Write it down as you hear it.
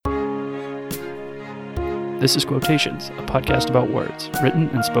This is Quotations, a podcast about words, written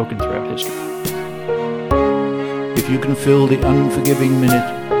and spoken throughout history. If you can fill the unforgiving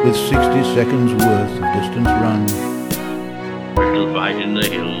minute with 60 seconds worth of distance run. We shall fight in the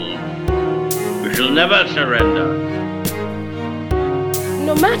hills. We shall never surrender.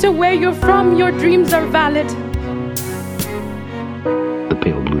 No matter where you're from, your dreams are valid. The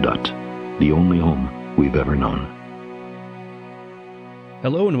Pale Blue Dot, the only home we've ever known.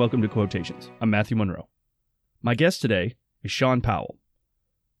 Hello and welcome to Quotations. I'm Matthew Monroe. My guest today is Sean Powell.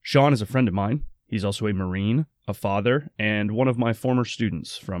 Sean is a friend of mine. He's also a Marine, a father, and one of my former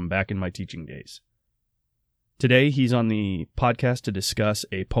students from back in my teaching days. Today, he's on the podcast to discuss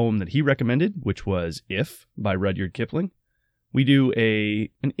a poem that he recommended, which was If by Rudyard Kipling. We do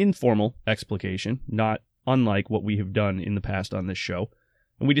an informal explication, not unlike what we have done in the past on this show,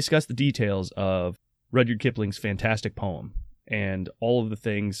 and we discuss the details of Rudyard Kipling's fantastic poem and all of the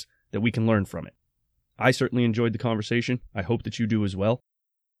things that we can learn from it. I certainly enjoyed the conversation. I hope that you do as well.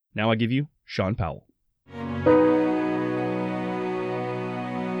 Now I give you Sean Powell.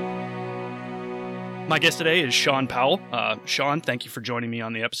 My guest today is Sean Powell. Sean, thank you for joining me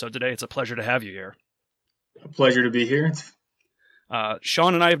on the episode today. It's a pleasure to have you here. A pleasure to be here.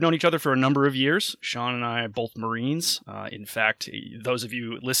 Sean and I have known each other for a number of years. Sean and I are both Marines. In fact, those of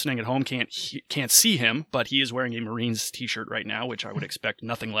you listening at home can't see him, but he is wearing a Marines t-shirt right now, which I would expect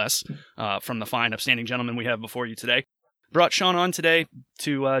nothing less from the fine, upstanding gentleman we have before you today. Brought Sean on today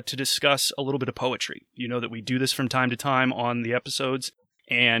to discuss a little bit of poetry. You know that we do this from time to time on the episodes,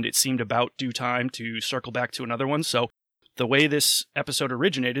 and it seemed about due time to circle back to another one. So the way this episode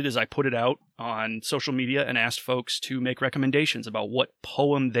originated is I put it out on social media and asked folks to make recommendations about what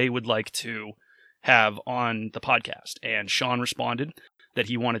poem they would like to have on the podcast. And Sean responded that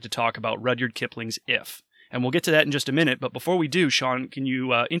he wanted to talk about Rudyard Kipling's If. And we'll get to that in just a minute. But before we do, Sean, can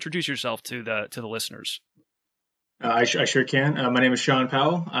you introduce yourself to the listeners? I sure can. My name is Sean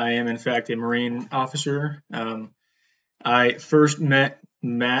Powell. I am, in fact, a Marine officer. I first met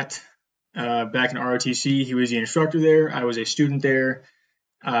Matt back in ROTC. He was the instructor there. I was a student there.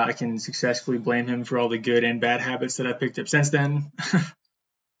 I can successfully blame him for all the good and bad habits that I picked up since then.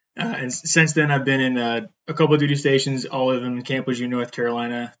 And since then, I've been in a couple of duty stations, all of them in Camp Lejeune, North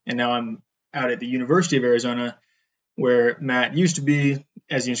Carolina. And now I'm out at the University of Arizona, where Matt used to be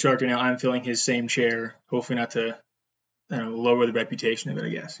as the instructor. Now I'm filling his same chair, hopefully not to lower the reputation of it, I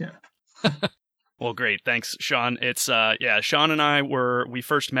guess. Yeah. Well, great. Thanks, Sean. It's Sean and I we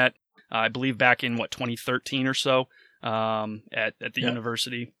first met I believe back in 2013 or so, at the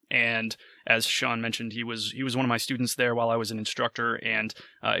university. And as Sean mentioned, he was one of my students there while I was an instructor. And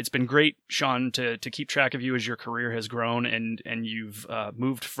it's been great, Sean, to keep track of you as your career has grown and you've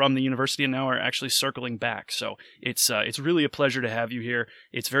moved from the university and now are actually circling back. So it's really a pleasure to have you here.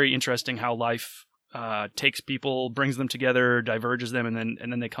 It's very interesting how life takes people, brings them together, diverges them, and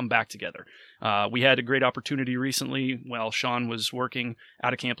then they come back together. We had a great opportunity recently while Sean was working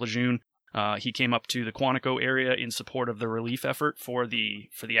out of Camp Lejeune. He came up to the Quantico area in support of the relief effort for the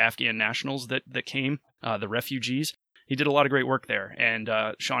Afghan nationals that came, the refugees. He did a lot of great work there, and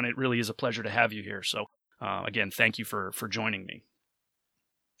Sean, it really is a pleasure to have you here. So again, thank you for joining me.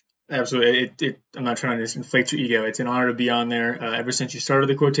 Absolutely. I'm not trying to inflate your ego. It's an honor to be on there. Ever since you started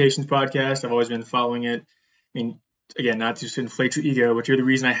the Quotations podcast, I've always been following it. I mean, again, not just to inflate your ego, but you're the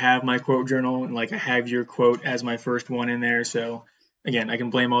reason I have my quote journal, and I have your quote as my first one in there. So again, I can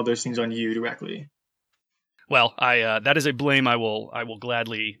blame all those things on you directly. Well, that is a blame I will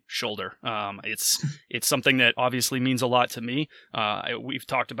gladly shoulder. It's something that obviously means a lot to me. We've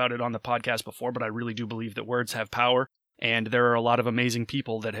talked about it on the podcast before, but I really do believe that words have power. And there are a lot of amazing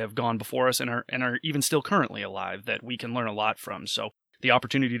people that have gone before us and are even still currently alive that we can learn a lot from. So the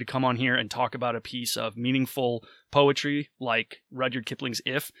opportunity to come on here and talk about a piece of meaningful poetry like Rudyard Kipling's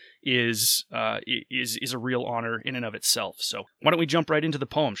If is a real honor in and of itself. So why don't we jump right into the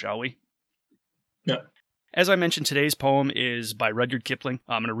poem, shall we? Yeah. As I mentioned, today's poem is by Rudyard Kipling.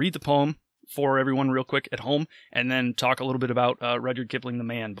 I'm going to read the poem for everyone real quick at home, and then talk a little bit about Rudyard Kipling, the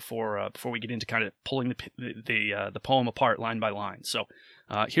man, before we get into kind of pulling the poem apart line by line. So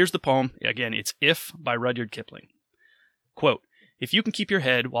here's the poem. Again, it's If by Rudyard Kipling. Quote, "If you can keep your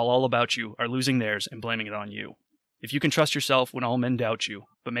head while all about you are losing theirs and blaming it on you. If you can trust yourself when all men doubt you,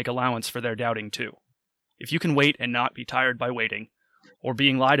 but make allowance for their doubting too. If you can wait and not be tired by waiting, or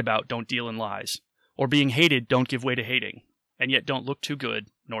being lied about, don't deal in lies, or being hated, don't give way to hating, and yet don't look too good,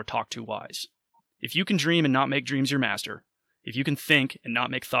 nor talk too wise. If you can dream and not make dreams your master, if you can think and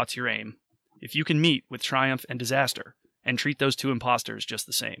not make thoughts your aim, if you can meet with triumph and disaster, and treat those two impostors just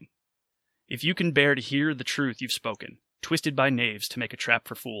the same. If you can bear to hear the truth you've spoken, twisted by knaves to make a trap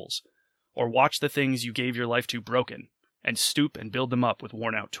for fools, or watch the things you gave your life to broken, and stoop and build them up with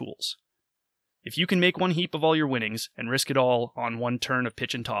worn-out tools. If you can make one heap of all your winnings and risk it all on one turn of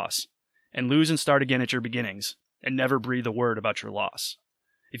pitch and toss, and lose and start again at your beginnings, and never breathe a word about your loss.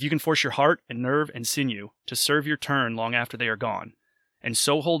 If you can force your heart and nerve and sinew to serve your turn long after they are gone, and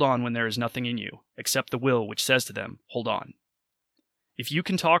so hold on when there is nothing in you, except the will which says to them, hold on. If you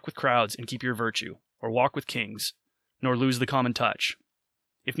can talk with crowds and keep your virtue, or walk with kings, nor lose the common touch,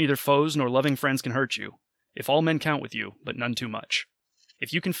 if neither foes nor loving friends can hurt you, if all men count with you, but none too much,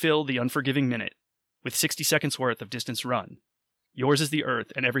 if you can fill the unforgiving minute with 60 seconds worth of distance run, yours is the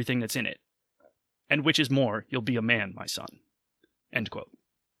earth and everything that's in it. And which is more, you'll be a man, my son. End quote.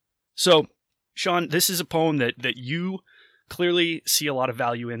 So, Sean, this is a poem that you clearly see a lot of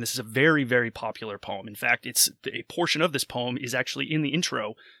value in. This is a very, very popular poem. In fact, it's a portion of this poem is actually in the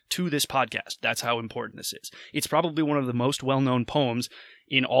intro to this podcast. That's how important this is. It's probably one of the most well-known poems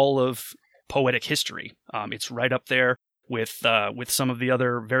in all of poetic history. It's right up there with some of the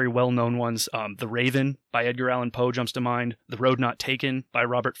other very well-known ones. The Raven by Edgar Allan Poe jumps to mind. The Road Not Taken by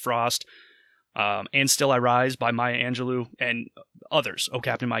Robert Frost. And Still I Rise by Maya Angelou, and others, Oh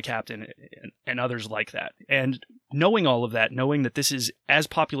Captain, My Captain, and others like that. And knowing all of that, knowing that this is as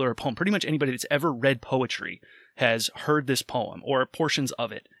popular a poem, pretty much anybody that's ever read poetry has heard this poem, or portions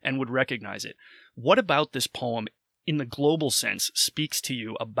of it, and would recognize it. What about this poem, in the global sense, speaks to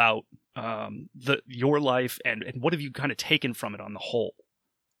you about your life, and what have you kind of taken from it on the whole?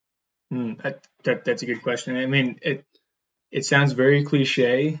 That's a good question. I mean, it sounds very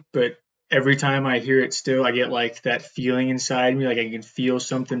cliche, but every time I hear it still, I get like that feeling inside me, like I can feel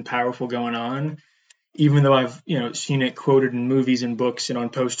something powerful going on, even though I've, seen it quoted in movies and books and on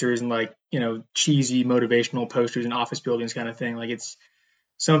posters and like, cheesy motivational posters in office buildings kind of thing. Like it's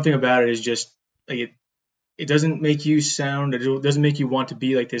something about it is just like it doesn't make you sound, it doesn't make you want to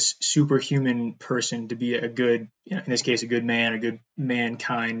be like this superhuman person to be a good, in this case, a good man, a good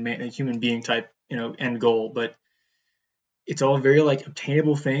mankind, a human being type, end goal. But it's all very like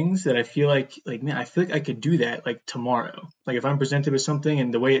obtainable things that I feel like, man, I feel like I could do that like tomorrow. Like if I'm presented with something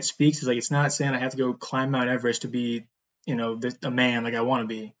and the way it speaks is like, it's not saying I have to go climb Mount Everest to be, a man like I want to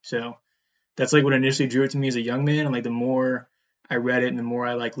be. So that's like what initially drew it to me as a young man. And like the more I read it and the more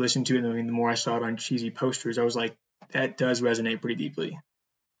I like listened to it, and the more I saw it on cheesy posters, I was like, that does resonate pretty deeply.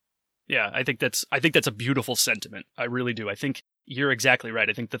 Yeah, I think that's a beautiful sentiment. I really do. I think you're exactly right.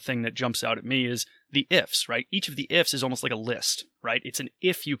 I think the thing that jumps out at me is the ifs, right? Each of the ifs is almost like a list, right? It's an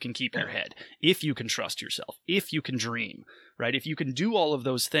if you can keep your head, if you can trust yourself, if you can dream, right? If you can do all of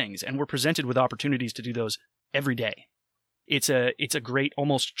those things, and we're presented with opportunities to do those every day. It's a great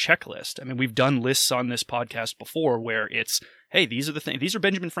almost checklist. I mean, we've done lists on this podcast before where it's, hey, these are the things. These are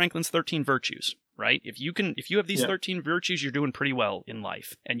Benjamin Franklin's 13 virtues, right? If you have these 13 virtues, you're doing pretty well in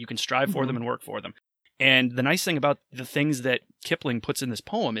life, and you can strive for them and work for them. And the nice thing about the things that Kipling puts in this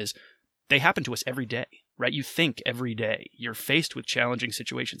poem is they happen to us every day, right? You think every day. You're faced with challenging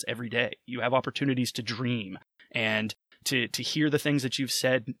situations every day. You have opportunities to dream and to hear the things that you've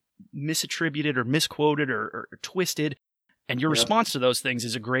said misattributed or misquoted or twisted. And your response to those things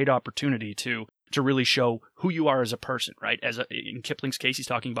is a great opportunity to really show who you are as a person, right? In Kipling's case, he's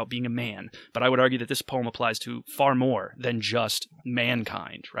talking about being a man. But I would argue that this poem applies to far more than just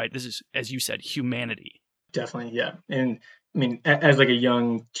mankind, right? This is, as you said, humanity. Definitely, yeah. And I mean, as like a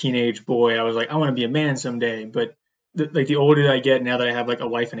young teenage boy, I was like, I want to be a man someday. But the older I get, now that I have like a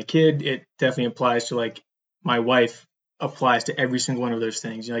wife and a kid, it definitely applies to like my wife applies to every single one of those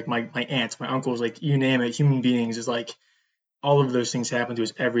things. Like my aunts, my uncles, like you name it, human beings is like, all of those things happen to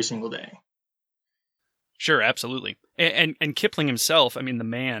us every single day. Sure, absolutely. And Kipling himself, I mean, the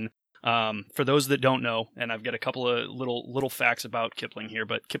man, for those that don't know, and I've got a couple of little facts about Kipling here,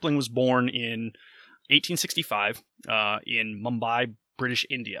 but Kipling was born in 1865 in Mumbai, British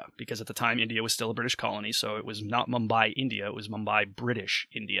India, because at the time India was still a British colony, so it was not Mumbai, India, it was Mumbai, British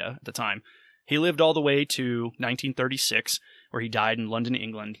India at the time. He lived all the way to 1936, where he died in London,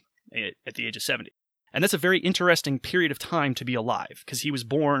 England, at the age of 70. And that's a very interesting period of time to be alive, because he was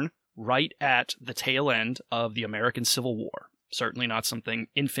born right at the tail end of the American Civil War. Certainly not something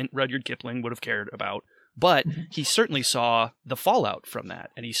infant Rudyard Kipling would have cared about, but he certainly saw the fallout from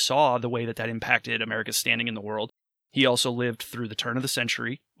that, and he saw the way that impacted America's standing in the world. He also lived through the turn of the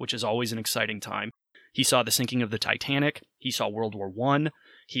century, which is always an exciting time. He saw the sinking of the Titanic. He saw World War I.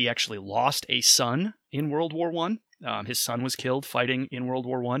 He actually lost a son in World War I. His son was killed fighting in World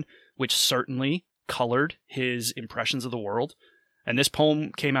War I, which certainly colored his impressions of the world. And this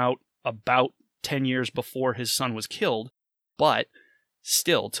poem came out about 10 years before his son was killed, but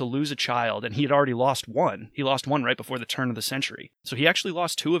still to lose a child, and he had already lost one. He lost one right before the turn of the century. So he actually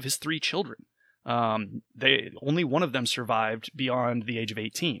lost 2 of his 3 children. Only one of them survived beyond the age of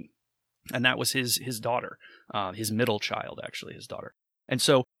 18, and that was his daughter, his middle child, actually, his daughter. And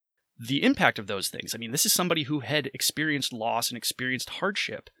so the impact of those things, I mean, this is somebody who had experienced loss and experienced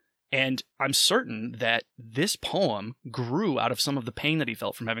hardship, and I'm certain that this poem grew out of some of the pain that he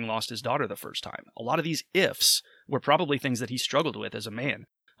felt from having lost his daughter the first time. A lot of these ifs were probably things that he struggled with as a man.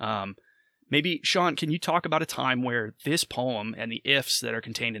 Maybe, Sean, can you talk about a time where this poem and the ifs that are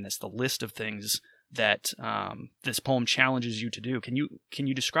contained in this, the list of things that this poem challenges you to do, can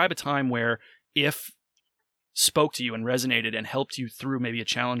you describe a time where if spoke to you and resonated and helped you through maybe a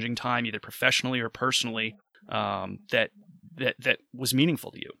challenging time, either professionally or personally, that was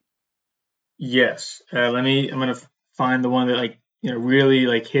meaningful to you? Yes. I'm gonna find the one that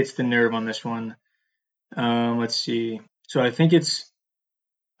really hits the nerve on this one. Let's see. So I think it's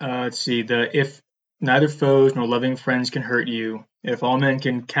let's see, if neither foes nor loving friends can hurt you, if all men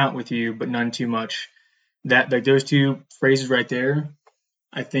can count with you, but none too much. That those 2 phrases right there,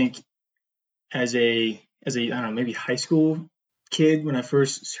 I think as a I don't know, maybe high school kid, when I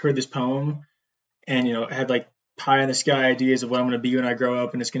first heard this poem, and I had pie in the sky ideas of what I'm going to be when I grow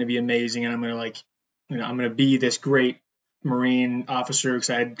up, and it's going to be amazing, and I'm going to I'm going to be this great Marine officer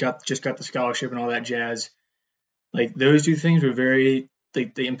because I had just got the scholarship and all that jazz. Those 2 things were very they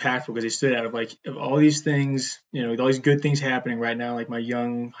impactful because they stood out of all these things, all these good things happening right now, my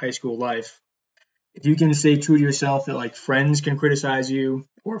young high school life. If you can stay true to yourself that friends can criticize you,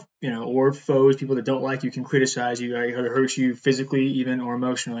 or foes, people that don't like you can criticize you, or hurt you physically even or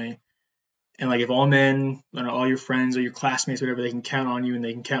emotionally. And if all men and all your friends or your classmates, whatever, they can count on you and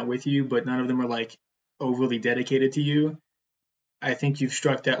they can count with you, but none of them are overly dedicated to you, I think you've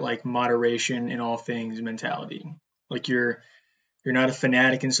struck that moderation in all things mentality. You're not a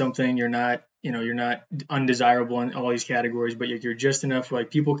fanatic in something. You're not undesirable in all these categories, but you're just enough where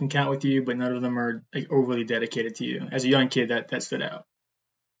people can count with you, but none of them are overly dedicated to you. As a young kid, that stood out.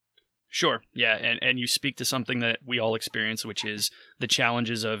 Sure. Yeah. And you speak to something that we all experience, which is the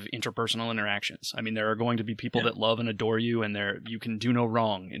challenges of interpersonal interactions. I mean, there are going to be people that love and adore you, and you can do no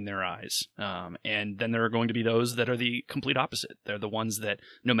wrong in their eyes. And then there are going to be those that are the complete opposite. They're the ones that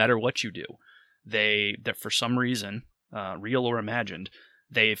no matter what you do, that for some reason, real or imagined,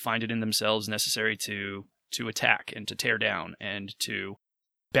 they find it in themselves necessary to attack and to tear down and to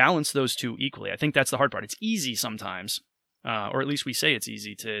balance those 2 equally. I think that's the hard part. It's easy sometimes, or at least we say it's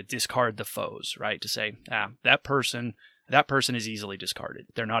easy to discard the foes, right? To say, that person is easily discarded.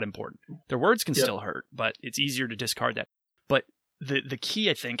 They're not important. Their words can still hurt, but it's easier to discard that. But the key,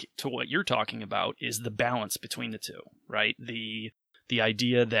 I think, to what you're talking about is the balance between the 2, right? The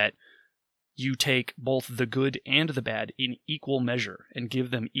idea that you take both the good and the bad in equal measure and give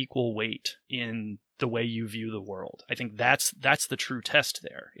them equal weight in the way you view the world. I think that's the true test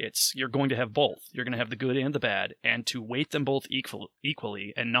there. You're going to have both. You're going to have the good and the bad, and to weight them both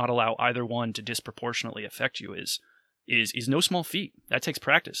equally and not allow either one to disproportionately affect you is no small feat. That takes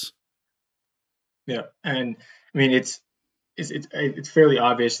practice. Yeah, and I mean it's fairly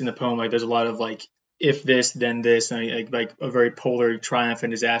obvious in the poem. There's a lot of if this, then this, and a very polar triumph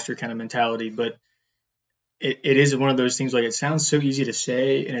and disaster kind of mentality. But it is one of those things. It sounds so easy to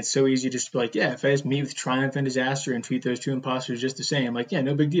say, and it's so easy just to be if I just meet with triumph and disaster and treat those 2 imposters just the same,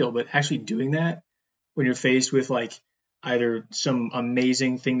 no big deal. But actually doing that when you're faced with either some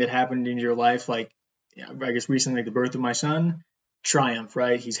amazing thing that happened in your life, I guess recently, the birth of my son, triumph,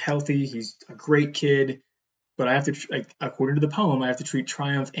 right? He's healthy, he's a great kid. But I have to, according to the poem, I have to treat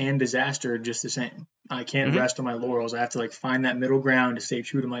triumph and disaster just the same. I can't rest on my laurels. I have to find that middle ground to stay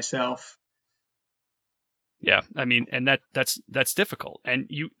true to myself. Yeah, I mean, and that's difficult.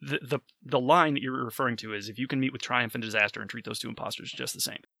 And the line that you're referring to is, if you can meet with triumph and disaster and treat those 2 imposters just the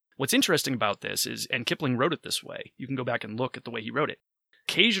same. What's interesting about this is, and Kipling wrote it this way. You can go back and look at the way he wrote it.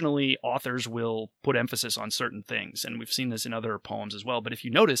 Occasionally, authors will put emphasis on certain things, and we've seen this in other poems as well. But if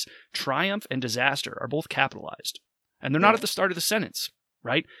you notice, triumph and disaster are both capitalized, and they're not at the start of the sentence,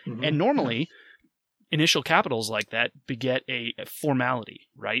 right? Mm-hmm. And normally, initial capitals like that beget a formality,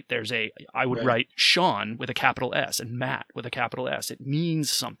 right? I would write Sean with a capital S and Matt with a capital S. It means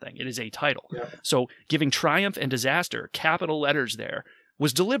something. It is a title. Yeah. So giving triumph and disaster capital letters there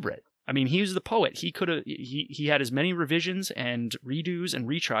was deliberate. I mean, he was the poet. He had as many revisions and redos and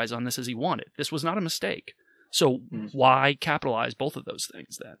retries on this as he wanted. This was not a mistake. So why capitalize both of those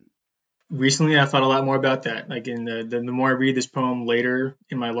things then? Recently, I thought a lot more about that. In the more I read this poem later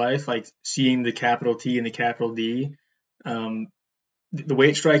in my life, seeing the capital T and the capital D, the way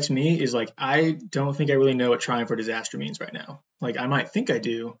it strikes me is like I don't think I really know what triumph or disaster means right now. Like I might think I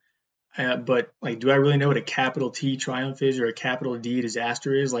do, but like, do I really know what a capital T triumph is or a capital D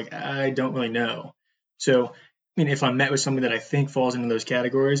disaster is? Like I don't really know. So I mean, if I'm met with something that I think falls into those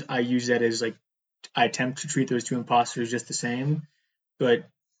categories, I use that as like I attempt to treat those two imposters just the same. But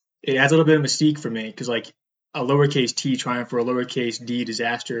it adds a little bit of mystique for me because like a lowercase T triumph or a lowercase D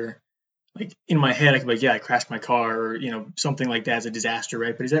disaster, like in my head I could be like, yeah, I crashed my car or something like that is a disaster,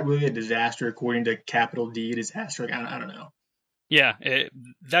 right? But is that really a disaster according to capital D disaster? Like, I don't know. Yeah,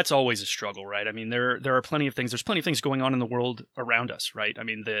 that's always a struggle, right? I mean, there are plenty of things. There's plenty of things going on in the world around us, right? I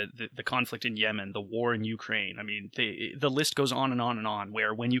mean, the conflict in Yemen, the war in Ukraine. I mean, the list goes on and on and on.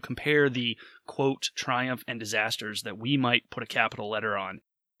 Where when you compare the quote triumph and disasters that we might put a capital letter on,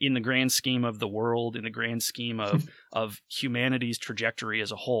 in the grand scheme of the world, in the grand scheme of humanity's trajectory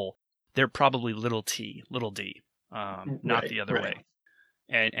as a whole, they're probably little t, little d, not the other way.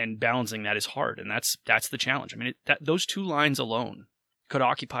 And balancing that is hard, and that's the challenge. I mean, those two lines alone could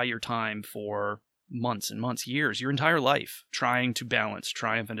occupy your time for months and months, years, your entire life, trying to balance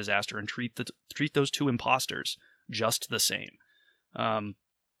triumph and disaster and treat those two imposters just the same.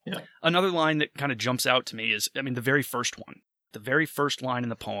 Another line that kind of jumps out to me is, I mean, the very first line in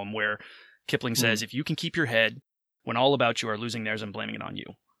the poem where Kipling says, "If you can keep your head when all about you are losing theirs and blaming it on you."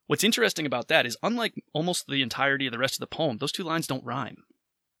 What's interesting about that is, unlike almost the entirety of the rest of the poem, those two lines don't rhyme.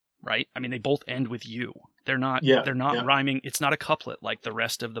 Right? I mean, they both end with you. They're not rhyming. It's not a couplet like the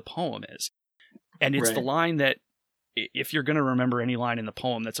rest of the poem is. And it's the line that, if you're going to remember any line in the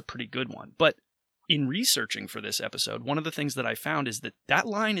poem, that's a pretty good one. But in researching for this episode, one of the things that I found is that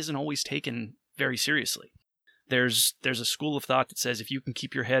line isn't always taken very seriously. There's a school of thought that says if you can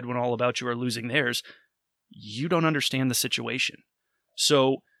keep your head when all about you are losing theirs, you don't understand the situation.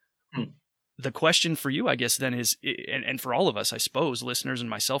 So the question for you, I guess, then is, and for all of us, I suppose, listeners and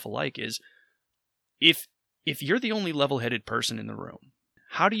myself alike, is if you're the only level-headed person in the room,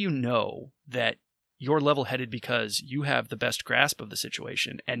 how do you know that you're level-headed because you have the best grasp of the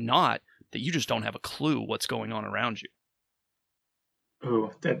situation and not that you just don't have a clue what's going on around you?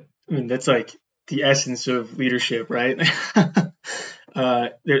 Oh, that's like the essence of leadership, right?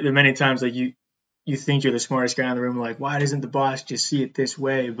 There are many times like you think you're the smartest guy in the room, like, why doesn't the boss just see it this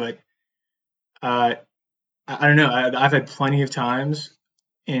way? But I don't know. I've had plenty of times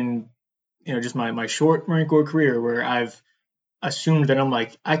in just my short Marine Corps career where I've assumed that I'm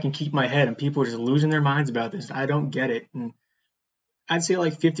like, I can keep my head and people are just losing their minds about this. I don't get it. And I'd say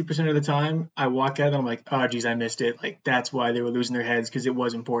like 50% of the time I walk out and I'm like, oh geez, I missed it. Like that's why they were losing their heads, because it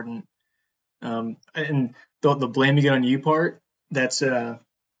was important. And the blaming it on you part, that's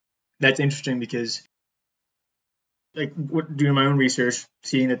interesting because like doing my own research,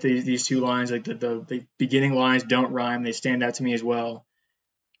 seeing that these two lines, like the beginning lines don't rhyme, they stand out to me as well.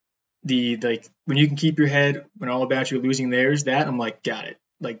 Like when you can keep your head when all about you are losing theirs, that I'm like, got it.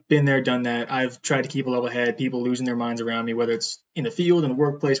 Like been there, done that. I've tried to keep a level head, people losing their minds around me, whether it's in the field, in the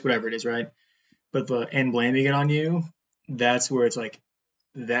workplace, whatever it is, right? But and blaming it on you, that's where it's like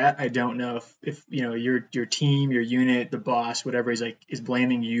that. I don't know if your team, your unit, the boss, whatever is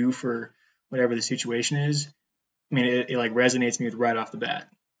blaming you for whatever the situation is. I mean, it like resonates me with right off the bat.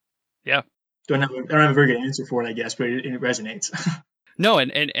 Yeah. I don't have a very good answer for it, I guess, but it resonates. No,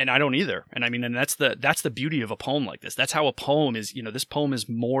 and I don't either. And I mean, and that's the beauty of a poem like this. That's how a poem is. This poem is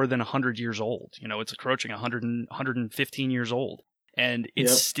more than 100 years old. It's approaching 115 years old, and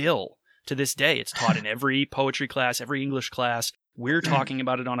it's still to this day. It's taught in every poetry class, every English class. We're talking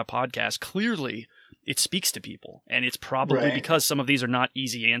about it on a podcast. Clearly, it speaks to people, and it's probably because some of these are not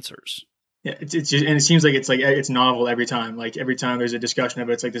easy answers. Yeah, it's just, and it seems like it's novel every time. Like every time there's a discussion of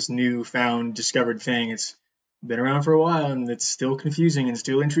it, it's like this new found discovered thing. It's been around for a while and it's still confusing and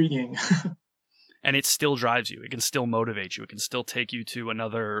still intriguing. And it still drives you. It can still motivate you. It can still take you to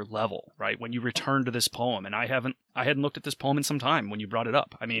another level, right? When you return to this poem, and I hadn't looked at this poem in some time when you brought it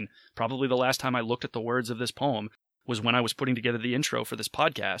up. I mean, probably the last time I looked at the words of this poem was when I was putting together the intro for this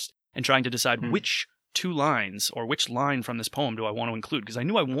podcast and trying to decide which two lines or which line from this poem do I want to include, because I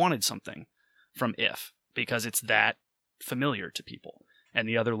knew I wanted something from If, because it's that familiar to people, and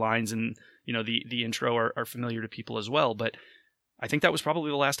the other lines in the intro are familiar to people as well. But I think that was probably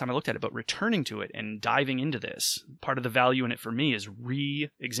the last time I looked at it. But returning to it and diving into this, part of the value in it for me is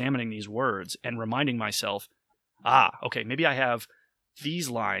re-examining these words and reminding myself, okay, maybe I have these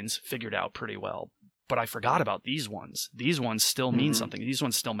lines figured out pretty well, but I forgot about these ones. These ones still mean something. These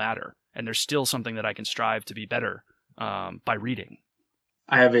ones still matter, and there's still something that I can strive to be better by reading.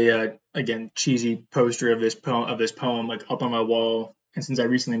 I have a again cheesy poster of this poem like up on my wall, and since I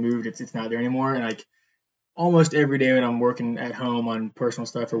recently moved, it's not there anymore. And like almost every day when I'm working at home on personal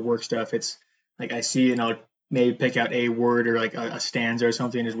stuff or work stuff, it's like I see it and I'll maybe pick out a word or like a stanza or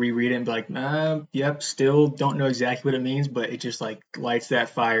something and just reread it and be like, yep, still don't know exactly what it means, but it just like lights that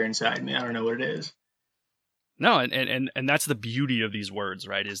fire inside me. I don't know what it is. No, and that's the beauty of these words,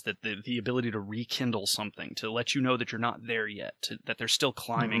 right? Is that the ability to rekindle something, to let you know that you're not there yet, that they're still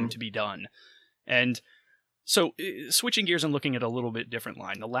climbing to be done. And so switching gears and looking at a little bit different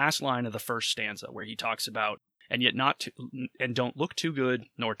line, the last line of the first stanza where he talks about, and yet not to, and don't look too good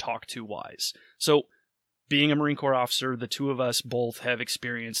nor talk too wise. So being a Marine Corps officer, the two of us both have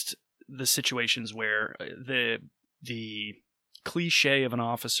experienced the situations where the cliche of an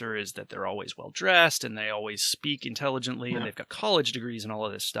officer is that they're always well dressed and they always speak intelligently and they've got college degrees and all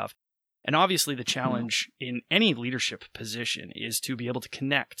of this stuff. And obviously the challenge in any leadership position is to be able to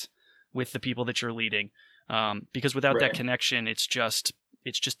connect with the people that you're leading. Because without that connection, it's just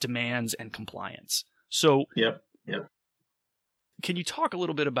demands and compliance. So Yep. Can you talk a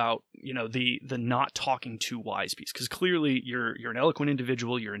little bit about, the not talking too wise piece? Because clearly you're an eloquent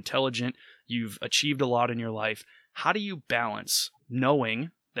individual, you're intelligent, you've achieved a lot in your life. How do you balance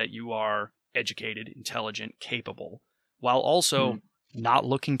knowing that you are educated, intelligent, capable, while also not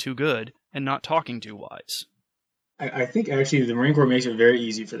looking too good and not talking too wise? I think actually the Marine Corps makes it very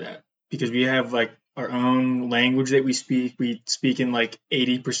easy for that because we have like our own language that we speak. We speak in like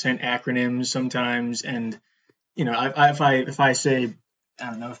 80% acronyms sometimes, and if I say, I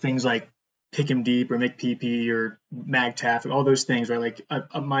don't know, things like pick 'em deep or make PP or mag taff, all those things, right? Like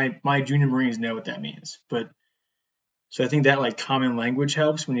my junior Marines know what that means, but so I think that like common language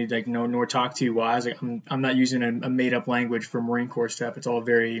helps when you like know nor talk too wise. Like I'm not using a made up language for Marine Corps stuff. It's all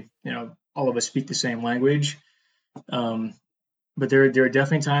very, all of us speak the same language. But there are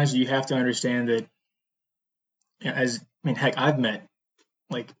definitely times you have to understand that heck, I've met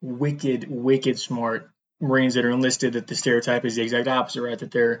like wicked smart Marines that are enlisted that the stereotype is the exact opposite, right?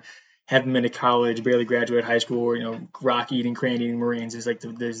 That they're haven't been to college, barely graduated high school, or rock eating, crane eating Marines is like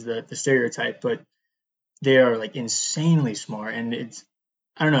there's the stereotype, but they are like insanely smart, and it's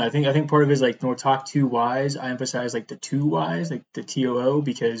I don't know. I think part of it is like don't talk too wise. I emphasize like the too wise, like the TOO,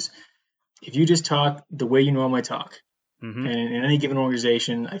 because if you just talk the way you normally talk, and in any given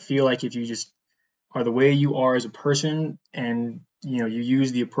organization, I feel like if you just are the way you are as a person and you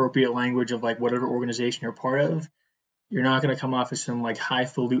use the appropriate language of like whatever organization you're part of, you're not going to come off as some like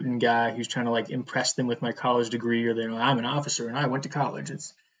highfalutin guy who's trying to like impress them with my college degree or I'm an officer and I went to college.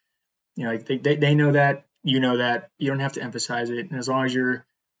 It's like they know that, you know that, you don't have to emphasize it, and as long as you're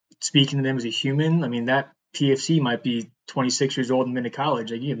speaking to them as a human, I mean that PFC might be 26 years old and been to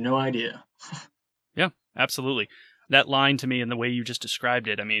college, like you have no idea. Yeah, absolutely. That line to me and the way you just described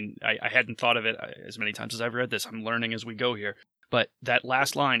it, I mean, I hadn't thought of it as many times as I've read this. I'm learning as we go here. But that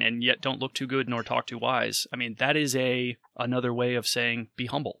last line, and yet don't look too good nor talk too wise, I mean, that is another way of saying be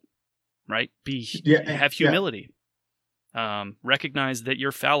humble, right? Have humility. Recognize that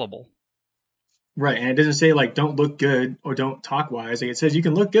you're fallible. Right, and it doesn't say like don't look good or don't talk wise. Like it says you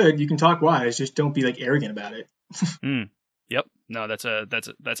can look good, you can talk wise, just don't be like arrogant about it. Yep. No, that's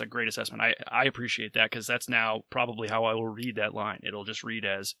a great assessment. I appreciate that because that's now probably how I will read that line. It'll just read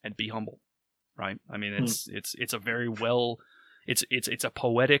as and be humble, right? I mean, it's a very well, it's a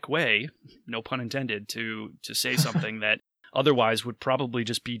poetic way, no pun intended, to say something that otherwise would probably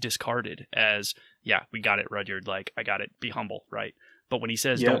just be discarded as, yeah, we got it, Rudyard. Like I got it. Be humble, right? But when he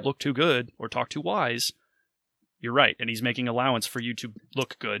says don't look too good or talk too wise, you're right, and he's making allowance for you to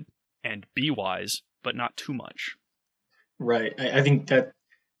look good and be wise, but not too much. Right. I think that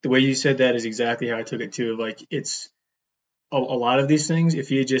the way you said that is exactly how I took it too. Like it's a lot of these things.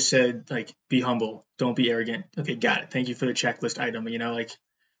 If you had just said like, be humble, don't be arrogant. Okay, got it. Thank you for the checklist item.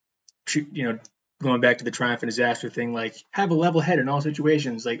 Going back to the triumph and disaster thing, like have a level head in all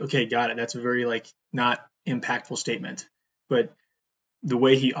situations. Like, okay, got it. That's a very like not impactful statement. But the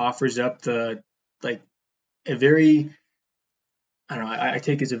way he offers up the like a very, I don't know, I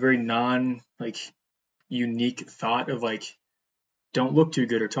take as a very non like unique thought of like don't look too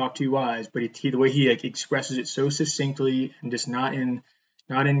good or talk too wise, but the way he like expresses it so succinctly and just not in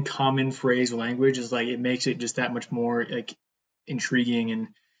common phrase language is like it makes it just that much more like intriguing, and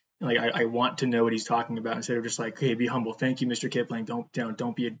like I want to know what he's talking about instead of just like, hey, be humble, thank you, Mr. Kipling,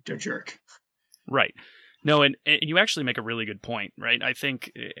 don't be a jerk. Right. No, and you actually make a really good point, right? I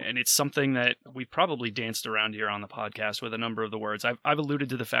think, and it's something that we've probably danced around here on the podcast with a number of the words. I've alluded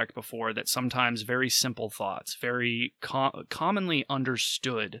to the fact before that sometimes very simple thoughts, very commonly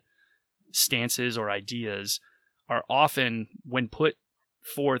understood stances or ideas are often, when put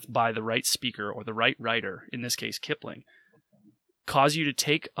forth by the right speaker or the right writer, in this case Kipling, cause you to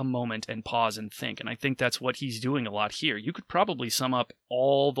take a moment and pause and think. And I think that's what he's doing a lot here. You could probably sum up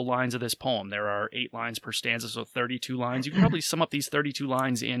all the lines of this poem. There are 8 lines per stanza, so 32 lines. You could probably sum up these 32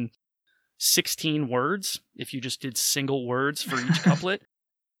 lines in 16 words if you just did single words for each couplet.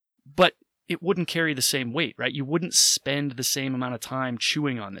 But it wouldn't carry the same weight, right? You wouldn't spend the same amount of time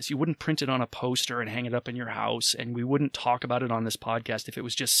chewing on this. You wouldn't print it on a poster and hang it up in your house, and we wouldn't talk about it on this podcast if it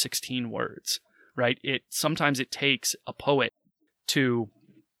was just 16 words, right? Sometimes it takes a poet to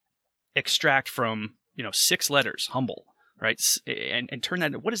extract from, 6 letters, humble, right? And turn that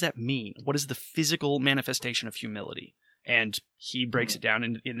into, what does that mean? What is the physical manifestation of humility? And he breaks it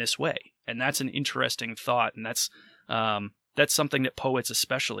down in this way. And that's an interesting thought. And that's something that poets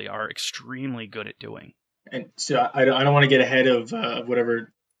especially are extremely good at doing. And so I don't want to get ahead of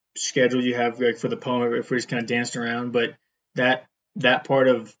whatever schedule you have for the poem, if we're just kind of dancing around, but that part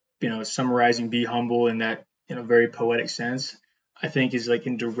of, summarizing be humble in that, very poetic sense, I think is like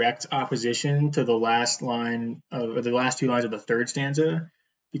in direct opposition to the last line or the last 2 lines of the 3rd stanza,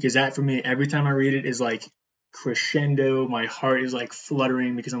 because that for me, every time I read it, is like crescendo. My heart is like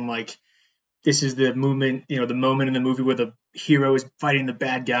fluttering because I'm like, this is the moment, the moment in the movie where the hero is fighting the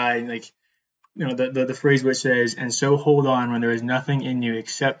bad guy, and like, the phrase where it says, and so hold on when there is nothing in you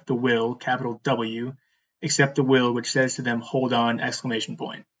except the will, capital W, except the will, which says to them, hold on, exclamation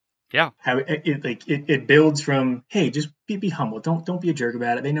point. Yeah. How it builds from, hey, just be humble. Don't be a jerk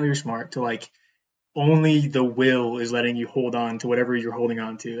about it. They know you're smart, to like, only the will is letting you hold on to whatever you're holding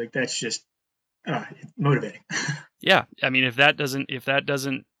on to. Like, that's just motivating. Yeah. I mean, if that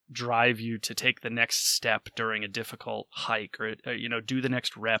doesn't drive you to take the next step during a difficult hike, or do the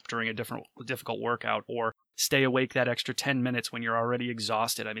next rep during a difficult workout, or stay awake that extra 10 minutes when you're already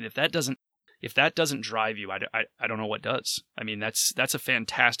exhausted. I mean, if that doesn't drive you, I don't know what does. I mean, that's a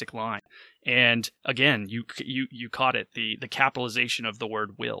fantastic line. And again, you caught it, the capitalization of the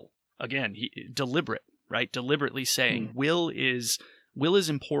word will. Again, deliberate, right? Deliberately saying will is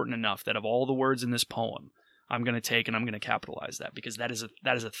important enough that of all the words in this poem, I'm going to take and I'm going to capitalize that, because that is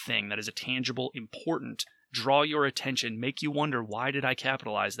a thing, that is a tangible, important, draw your attention, make you wonder, why did I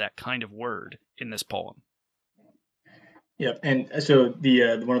capitalize that kind of word in this poem? Yep. And so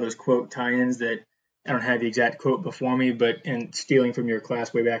the one of those quote tie-ins that I don't have the exact quote before me, but and stealing from your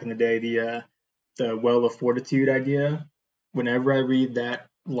class way back in the day, the well of fortitude idea. Whenever I read that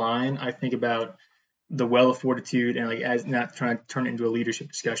line, I think about the well of fortitude, and like, as not trying to turn it into a leadership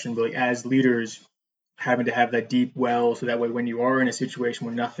discussion, but like as leaders having to have that deep well, so that way when you are in a situation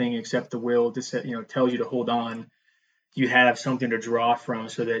where nothing except the will tells you to hold on, you have something to draw from,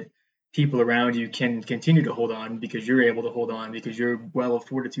 so that people around you can continue to hold on, because you're able to hold on, because your well of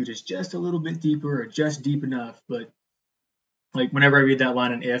fortitude is just a little bit deeper, or just deep enough. But like, whenever I read that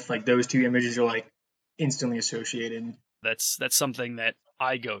line in If, like, those 2 images are like instantly associated. That's something that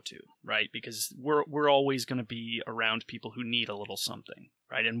I go to, right? Because we're always going to be around people who need a little something,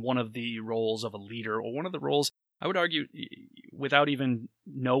 right? And one of the roles of a leader, or one of the roles, I would argue, without even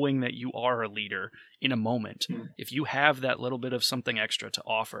knowing that you are a leader in a moment, if you have that little bit of something extra to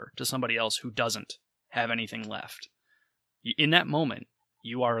offer to somebody else who doesn't have anything left, in that moment,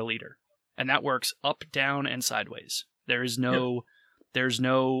 you are a leader. And that works up, down, and sideways. There's no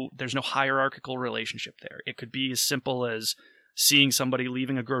hierarchical relationship there. It could be as simple as seeing somebody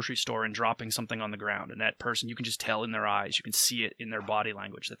leaving a grocery store and dropping something on the ground, and that person, you can just tell in their eyes, you can see it in their body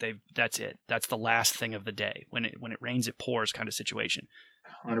language that that's it. That's the last thing of the day. When it rains, it pours kind of situation.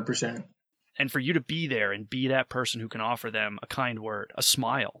 100%. And for you to be there and be that person who can offer them a kind word, a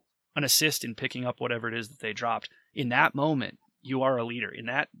smile, an assist in picking up whatever it is that they dropped, in that moment, you are a leader. In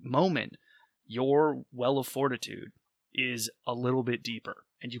that moment, your well of fortitude is a little bit deeper,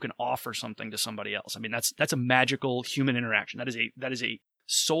 and you can offer something to somebody else. I mean, that's a magical human interaction. That is a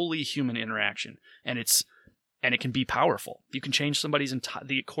solely human interaction, and it can be powerful. You can change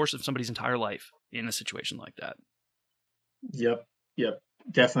the course of somebody's entire life in a situation like that. Yep,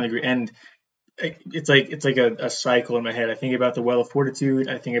 definitely agree. And it's like a cycle in my head. I think about the well of fortitude.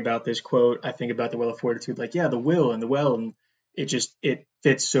 I think about this quote. I think about the well of fortitude. Like, yeah, the will and the well, and it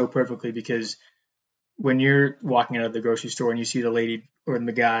fits so perfectly, because when you're walking out of the grocery store and you see the lady or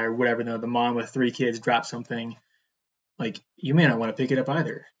the guy or whatever, the mom with 3 kids drop something, like, you may not want to pick it up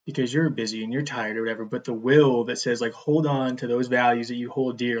either, because you're busy and you're tired or whatever. But the will that says, like, hold on to those values that you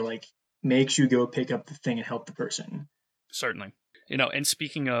hold dear, like, makes you go pick up the thing and help the person. Certainly. And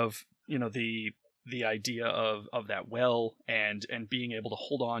speaking of, the idea of that well and being able to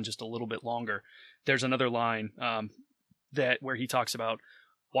hold on just a little bit longer, there's another line where he talks about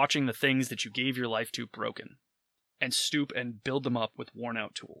watching the things that you gave your life to broken, and stoop and build them up with worn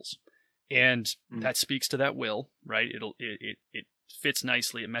out tools. And that speaks to that will, right? It fits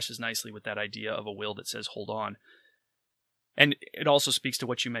nicely, it meshes nicely with that idea of a will that says, hold on. And it also speaks to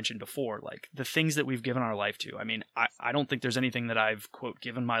what you mentioned before, like the things that we've given our life to. I mean, I don't think there's anything that I've, quote,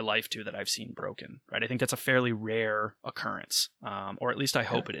 given my life to that I've seen broken, right? I think that's a fairly rare occurrence, or at least I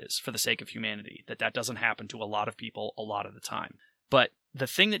hope it is, for the sake of humanity, that doesn't happen to a lot of people a lot of the time. But the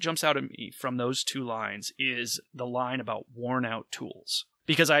thing that jumps out at me from those two lines is the line about worn out tools.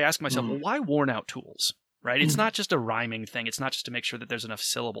 Because I ask myself, well, why worn out tools, right? It's not just a rhyming thing. It's not just to make sure that there's enough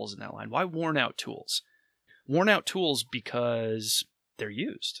syllables in that line. Why worn out tools? Worn out tools because they're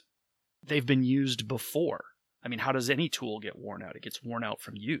used. They've been used before. I mean, how does any tool get worn out? It gets worn out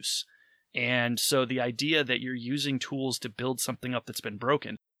from use. And so the idea that you're using tools to build something up that's been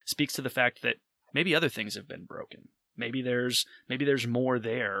broken speaks to the fact that maybe other things have been broken. Maybe there's more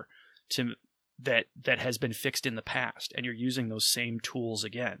there that has been fixed in the past, and you're using those same tools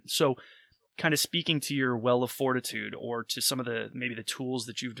again. So kind of speaking to your well of fortitude, or to some of maybe the tools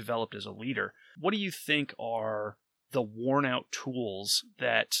that you've developed as a leader, what do you think are the worn out tools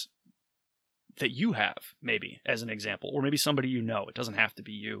that you have, maybe as an example, or maybe somebody you know? It doesn't have to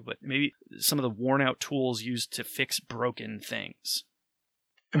be you, but maybe some of the worn out tools used to fix broken things.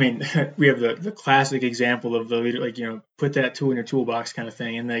 I mean, we have the classic example of the leader, like, put that tool in your toolbox kind of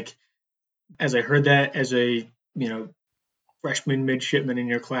thing. And like, as I heard that as a, freshman midshipman in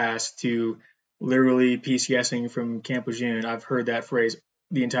your class to literally PCSing from Camp Lejeune, I've heard that phrase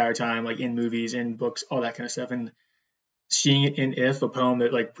the entire time, like in movies, in books, all that kind of stuff. And seeing it in If, a poem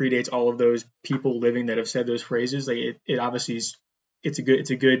that like predates all of those people living that have said those phrases, like it obviously it's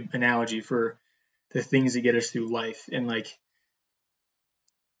a good analogy for the things that get us through life. And like,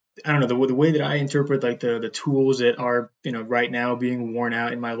 I don't know, the way that I interpret like the tools that are, right now being worn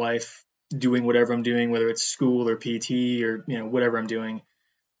out in my life, doing whatever I'm doing, whether it's school or PT or, whatever I'm doing,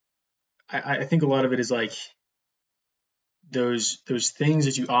 I think a lot of it is like those things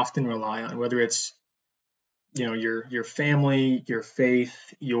that you often rely on, whether it's, your family, your faith,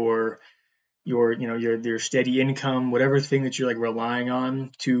 your steady income, whatever thing that you're like relying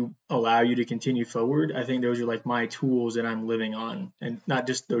on to allow you to continue forward. I think those are like my tools that I'm living on, and not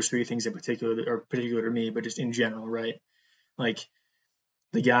just those three things in particular that are particular to me, but just in general, right? Like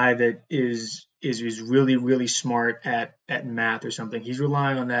the guy that is really, really smart at math or something, he's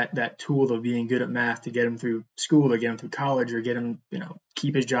relying on that tool of being good at math to get him through school or get him through college or get him,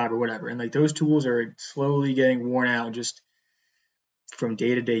 keep his job or whatever. And like those tools are slowly getting worn out just from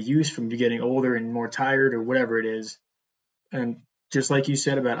day-to-day use, from you getting older and more tired or whatever it is. And just like you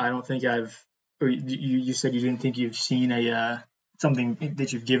said about, I don't think you said you didn't think you've seen something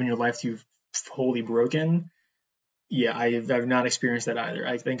that you've given your life to wholly broken. Yeah, I've not experienced that either.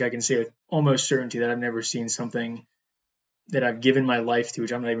 I think I can say with almost certainty that I've never seen something that I've given my life to,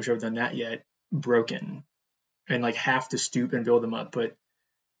 which I'm not even sure I've done that yet, broken, and like have to stoop and build them up. But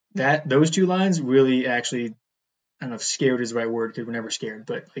those two lines really actually, I don't know if scared is the right word because we're never scared,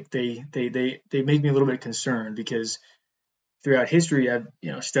 but like they make me a little bit concerned, because throughout history,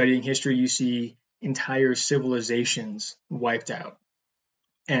 studying history, you see entire civilizations wiped out,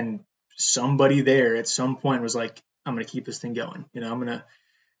 and somebody there at some point was like, I'm going to keep this thing going.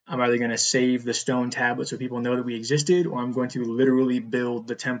 I'm either going to save the stone tablets so people know that we existed, or I'm going to literally build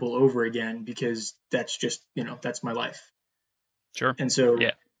the temple over again, because that's just, that's my life. Sure. And so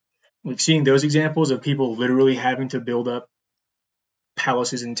yeah, like seeing those examples of people literally having to build up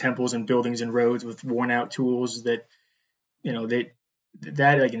palaces and temples and buildings and roads with worn out tools that,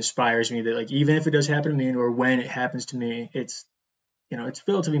 that like inspires me, that like, even if it does happen to me, or when it happens to me, it's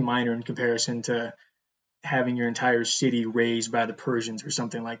relatively minor in comparison to having your entire city razed by the Persians or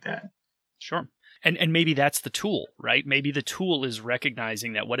something like that. Sure. And maybe that's the tool, right? Maybe the tool is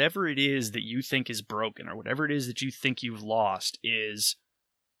recognizing that whatever it is that you think is broken, or whatever it is that you think you've lost,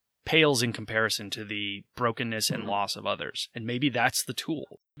 pales in comparison to the brokenness and loss of others. And maybe that's the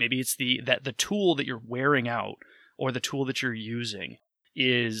tool. Maybe it's the tool that you're wearing out, or the tool that you're using,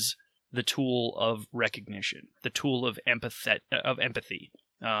 is the tool of recognition, the tool of empathy,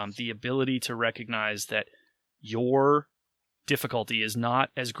 the ability to recognize that your difficulty is not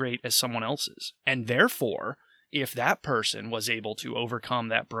as great as someone else's. And therefore, if that person was able to overcome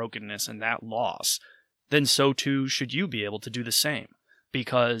that brokenness and that loss, then so too should you be able to do the same.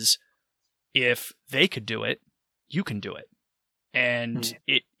 Because if they could do it, you can do it. And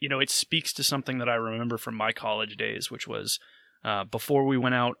it speaks to something that I remember from my college days, which was before we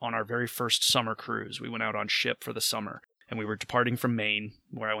went out on our very first summer cruise. We went out on ship for the summer, and we were departing from Maine,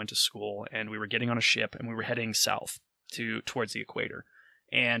 where I went to school, and we were getting on a ship, and we were heading south towards the equator.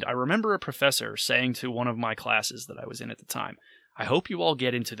 And I remember a professor saying to one of my classes that I was in at the time, I hope you all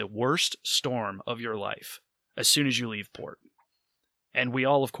get into the worst storm of your life as soon as you leave port. And we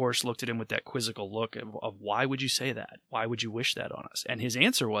all, of course, looked at him with that quizzical look of why would you say that? Why would you wish that on us? And his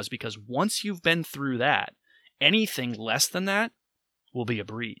answer was because once you've been through that, anything less than that will be a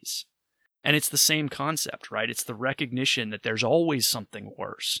breeze. And it's the same concept, right? It's the recognition that there's always something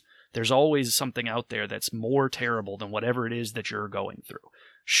worse. There's always something out there that's more terrible than whatever it is that you're going through.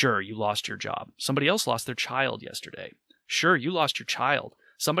 Sure, you lost your job. Somebody else lost their child yesterday. Sure, you lost your child.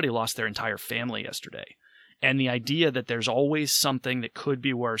 Somebody lost their entire family yesterday. And the idea that there's always something that could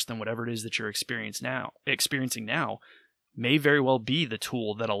be worse than whatever it is that you're experiencing now may very well be the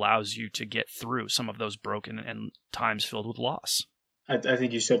tool that allows you to get through some of those broken and times filled with loss. I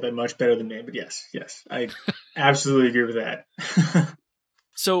think you said that much better than me, but yes, I absolutely agree with that.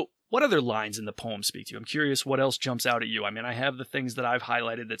 So what other lines in the poem speak to you? I'm curious what else jumps out at you. I mean, I have the things that I've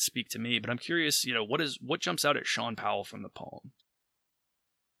highlighted that speak to me, but I'm curious, what jumps out at Sean Powell from the poem?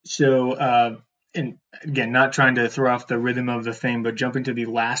 So, and again, not trying to throw off the rhythm of the thing, but jumping to the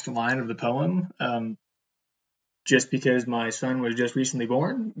last line of the poem, just because my son was just recently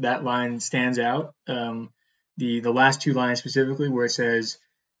born, that line stands out. The last two lines specifically, where it says,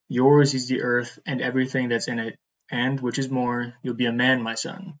 "Yours is the earth and everything that's in it, and, which is more, you'll be a man, my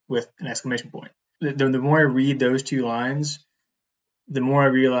son," with an exclamation point. The more I read those two lines, the more I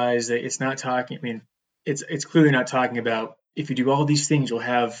realize that it's not talking, it's clearly not talking about, if you do all these things, you'll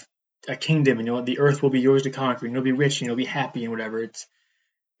have a kingdom, and the earth will be yours to conquer, and you'll be rich, and you'll be happy, and whatever. It's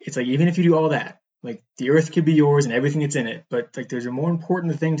like, even if you do all that, like, the earth could be yours and everything that's in it, but like, there's a more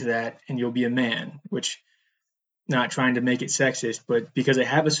important thing to that, and you'll be a man, which, not trying to make it sexist, but because I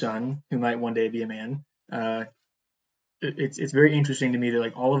have a son who might one day be a man, it's very interesting to me that,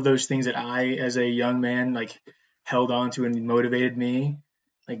 like, all of those things that I, as a young man, like, held on to and motivated me,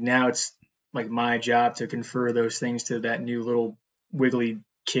 like, now it's like my job to confer those things to that new little wiggly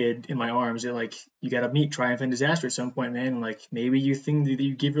kid in my arms, that, like, you got to meet triumph and disaster at some point, man. Like, maybe you think that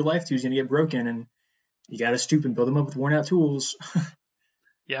you give your life to is going to get broken, and you got to stoop and build them up with worn out tools.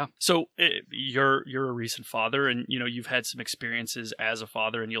 Yeah. So you're a recent father, and you've had some experiences as a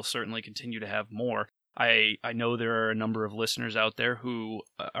father, and you'll certainly continue to have more. I know there are a number of listeners out there who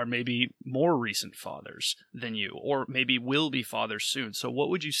are maybe more recent fathers than you, or maybe will be fathers soon. So what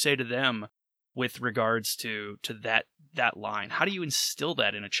would you say to them with regards to that line? How do you instill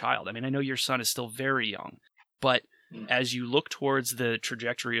that in a child? I mean, I know your son is still very young, but as you look towards the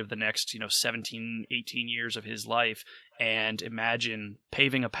trajectory of the next, 17, 18 years of his life, and imagine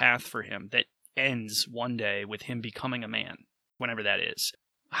paving a path for him that ends one day with him becoming a man, whenever that is.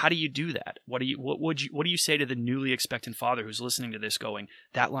 How do you do that? What do you say to the newly expectant father who's listening to this going,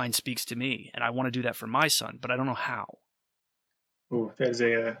 that line speaks to me, and I want to do that for my son, but I don't know how? Oh, that's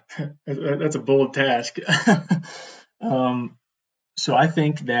a bold task. So I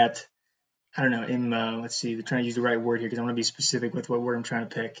think that, I don't know, let's see, I'm trying to use the right word here because I want to be specific with what word I'm trying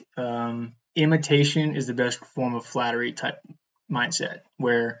to pick. Imitation is the best form of flattery type mindset,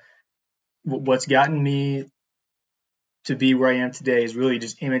 where what's gotten me to be where I am today is really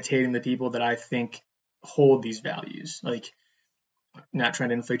just imitating the people that I think hold these values. Like, not trying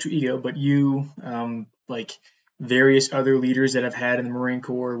to inflate your ego, but you, like various other leaders that I've had in the Marine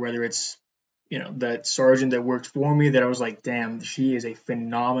Corps, whether it's, that sergeant that worked for me that I was like, damn, she is a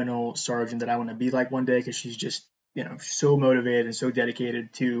phenomenal sergeant that I want to be like one day, because she's just, so motivated and so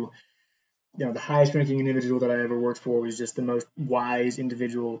dedicated to, the highest ranking individual that I ever worked for was just the most wise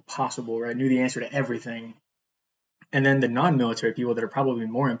individual possible, right? Knew the answer to everything. And then the non-military people that are probably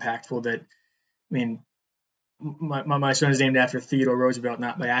more impactful, that, my son is named after Theodore Roosevelt,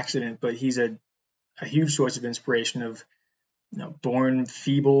 not by accident, but he's a huge source of inspiration of, born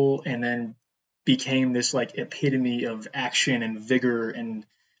feeble and then became this like epitome of action and vigor and,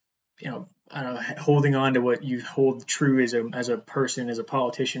 I don't know, holding on to what you hold true as a person, as a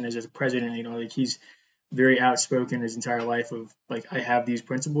politician, as a president. Like, he's very outspoken his entire life of, like, I have these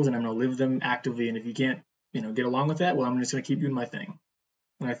principles and I'm going to live them actively. And if you can't, get along with that, well, I'm just going to keep doing my thing.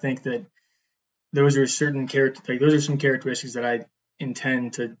 And I think that those are some characteristics that I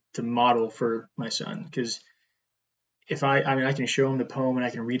intend to model for my son. Because if I can show him the poem and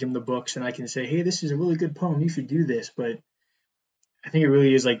I can read him the books and I can say, hey, this is a really good poem, you should do this. But I think it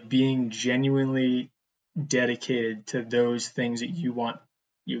really is like being genuinely dedicated to those things that you want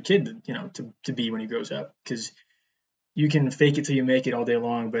your kid, to be when he grows up. Because you can fake it till you make it all day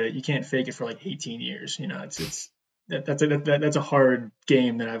long, but you can't fake it for like 18 years. That's a hard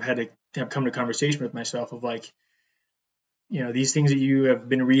game that I've had to have come to conversation with myself of, like, these things that you have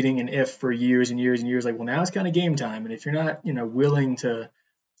been reading and if for years and years and years, like, well, now it's kind of game time. And if you're not, willing to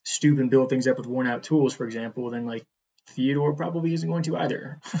stoop and build things up with worn out tools, for example, then, like, Theodore probably isn't going to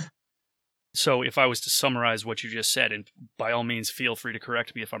either. So if I was to summarize what you just said, and by all means feel free to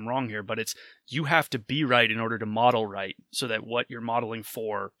correct me if I'm wrong here, but it's you have to be right in order to model right so that what you're modeling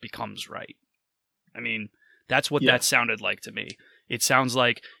for becomes right. I mean, that's what that sounded like to me. It sounds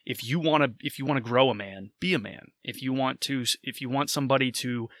like if you want to grow a man, be a man. If you want somebody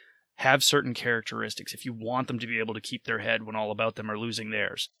to have certain characteristics, if you want them to be able to keep their head when all about them are losing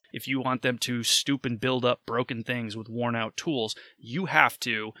theirs, if you want them to stoop and build up broken things with worn out tools, you have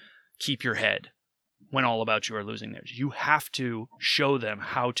to keep your head when all about you are losing theirs. You have to show them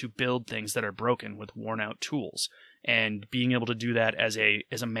how to build things that are broken with worn out tools, and being able to do that as a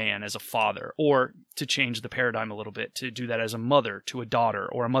man, as a father, or to change the paradigm a little bit, to do that as a mother to a daughter,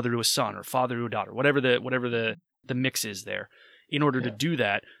 or a mother to a son, or father to a daughter, whatever the mix is there. In order to do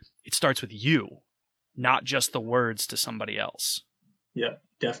that, it starts with you, not just the words to somebody else. Yeah,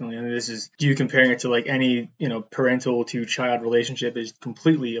 definitely. And this is you comparing it to like any, parental to child relationship is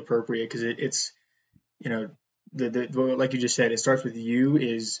completely appropriate because it's, the like you just said, it starts with you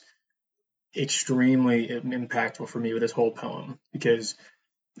is extremely impactful for me with this whole poem, because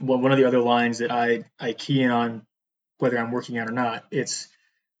one of the other lines that I key in on, whether I'm working out or not, it's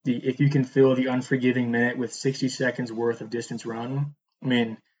if you can fill the unforgiving minute with 60 seconds worth of distance run. I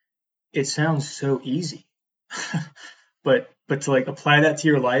mean, it sounds so easy. But to like apply that to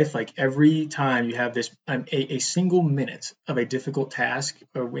your life, like every time you have this a single minute of a difficult task,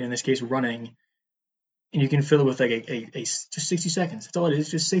 or in this case running, and you can fill it with like a just 60 seconds. That's all it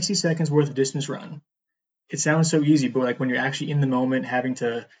is, just 60 seconds worth of distance run. It sounds so easy, but like when you're actually in the moment, having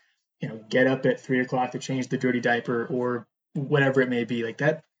to get up at 3 o'clock to change the dirty diaper or whatever it may be, like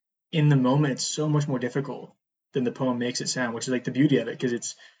that in the moment, it's so much more difficult than the poem makes it sound, which is like the beauty of it, because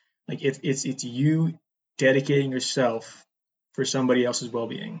it's like it's you dedicating yourself for somebody else's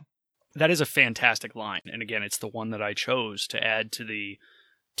well-being. That is a fantastic line, and again, it's the one that I chose to add to the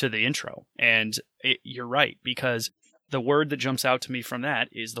intro. And you're right, because the word that jumps out to me from that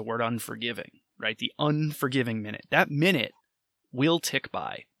is the word unforgiving, right? The unforgiving minute. That minute will tick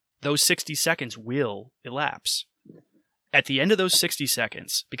by. Those 60 seconds will elapse. At the end of those 60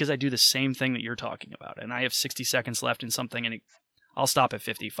 seconds, because I do the same thing that you're talking about, and I have 60 seconds left in something, and I'll stop at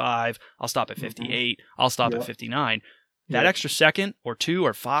 55, I'll stop at 58, I'll stop at 59. That extra second or 2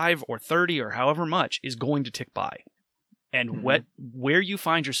 or 5 or 30 or however much is going to tick by. And where you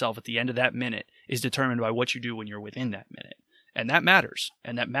find yourself at the end of that minute is determined by what you do when you're within that minute. And that matters.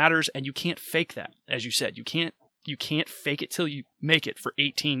 And you can't fake that. As you said, you can't fake it till you make it for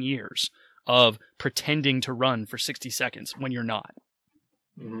 18 years of pretending to run for 60 seconds when you're not.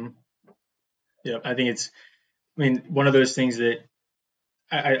 Mm-hmm. Yeah, I think one of those things that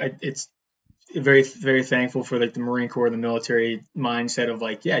it's very, very thankful for like the Marine Corps, the military mindset of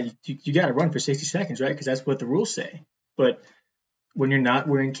like, yeah, you got to run for 60 seconds, right? Because that's what the rules say. But when you're not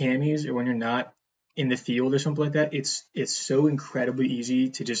wearing camis or when you're not in the field or something like that, it's so incredibly easy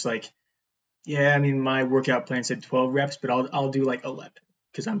to just like, yeah, I mean, my workout plan said 12 reps, but I'll do like 11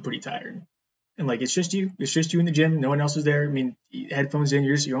 because I'm pretty tired. And like, it's just you in the gym. No one else is there. I mean, headphones in,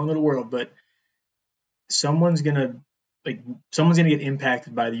 you're just your own little world, but someone's going to get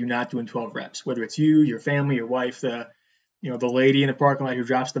impacted by you not doing 12 reps, whether it's you, your family, your wife, the lady in the parking lot who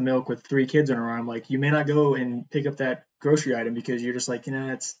drops the milk with 3 kids on her arm. Like, you may not go and pick up that grocery item because you're just like,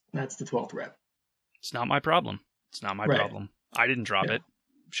 that's the 12th rep. It's not my problem. It's not my problem. I didn't drop it.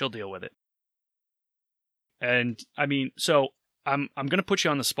 She'll deal with it. And I mean, so I'm going to put you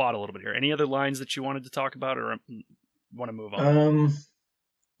on the spot a little bit here. Any other lines that you wanted to talk about or want to move on?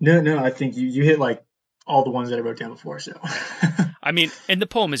 No, I think you hit like all the ones that I wrote down before. So, I mean, and the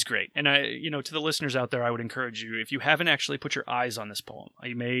poem is great. And to the listeners out there, I would encourage you, if you haven't actually put your eyes on this poem,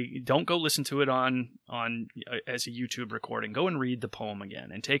 don't go listen to it on as a YouTube recording. Go and read the poem again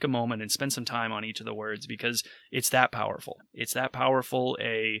and take a moment and spend some time on each of the words, because it's that powerful. It's that powerful.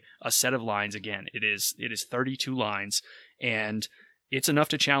 A set of lines. Again, it is 32 lines, and it's enough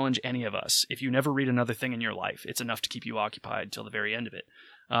to challenge any of us. If you never read another thing in your life, it's enough to keep you occupied till the very end of it.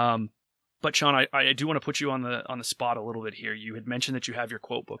 But Sean, I do want to put you on the spot a little bit here. You had mentioned that you have your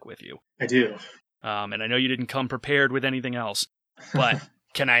quote book with you. I do. And I know you didn't come prepared with anything else, but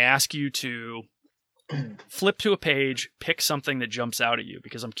can I ask you to flip to a page, pick something that jumps out at you?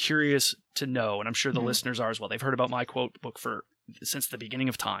 Because I'm curious to know, and I'm sure the listeners are as well. They've heard about my quote book since the beginning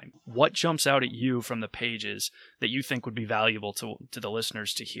of time. What jumps out at you from the pages that you think would be valuable to the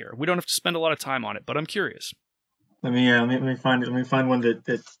listeners to hear? We don't have to spend a lot of time on it, but I'm curious. Let me find one that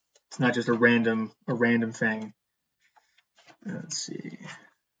it's not just a random thing. Let's see.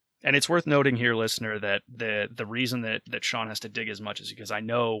 And it's worth noting here, listener, that the reason that Sean has to dig as much is because I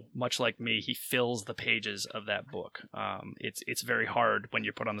know, much like me, he fills the pages of that book. It's very hard when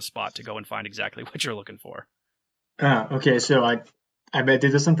you're put on the spot to go and find exactly what you're looking for. Okay, so I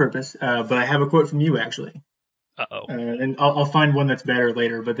did this on purpose, but I have a quote from you actually. Uh-oh. And I'll find one that's better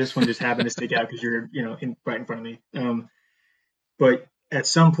later, but this one just happened to stick out because you're right in front of me. But at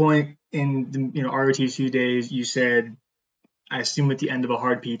some point in the ROTC days, you said, I assume at the end of a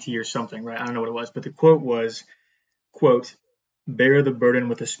hard PT or something, right? I don't know what it was, but the quote was, quote, "Bear the burden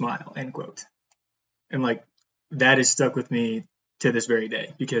with a smile," end quote. And like that has stuck with me to this very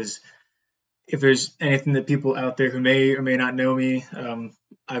day, because if there's anything that people out there who may or may not know me,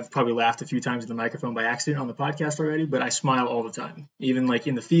 I've probably laughed a few times in the microphone by accident on the podcast already, but I smile all the time. Even like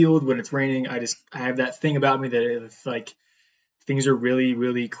in the field when it's raining, I have that thing about me that if like things are really,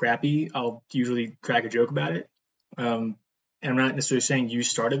 really crappy, I'll usually crack a joke about it. And I'm not necessarily saying you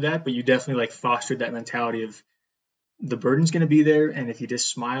started that, but you definitely like fostered that mentality of the burden's going to be there, and if you just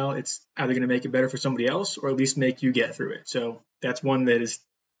smile, it's either going to make it better for somebody else or at least make you get through it. So that's one that is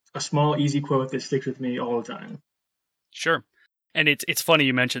a small, easy quote that sticks with me all the time. Sure. And it's funny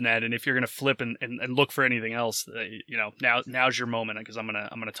you mentioned that. And if you're going to flip and look for anything else, now's your moment, because I'm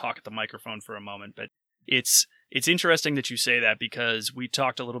gonna talk at the microphone for a moment. But it's interesting that you say that, because we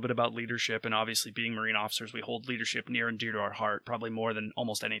talked a little bit about leadership, and obviously being Marine officers, we hold leadership near and dear to our heart, probably more than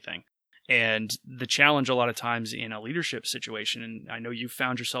almost anything. And the challenge a lot of times in a leadership situation, and I know you've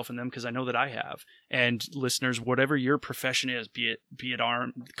found yourself in them because I know that I have, and listeners, whatever your profession is, be it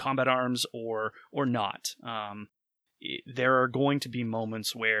combat arms or not, there are going to be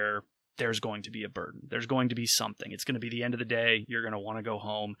moments where there's going to be a burden. There's going to be something. It's going to be the end of the day. You're going to want to go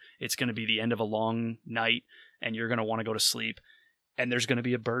home. It's going to be the end of a long night, and you're going to want to go to sleep. And there's going to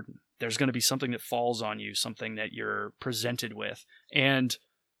be a burden. There's going to be something that falls on you, something that you're presented with. And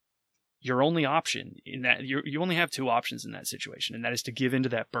your only option in that, you only have two options in that situation, and that is to give into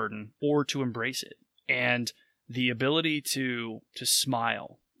that burden or to embrace it. And the ability to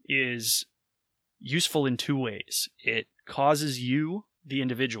smile is useful in two ways. It causes you, the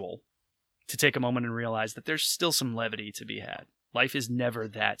individual, to take a moment and realize that there's still some levity to be had. Life is never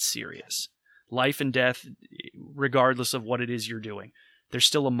that serious. Life and death, regardless of what it is you're doing, there's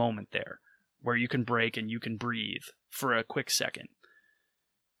still a moment there where you can break and you can breathe for a quick second.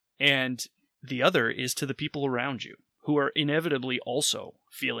 And the other is to the people around you, who are inevitably also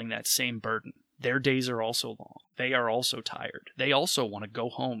feeling that same burden. Their days are also long. They are also tired. They also want to go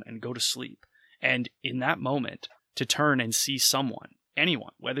home and go to sleep. And in that moment, to turn and see someone,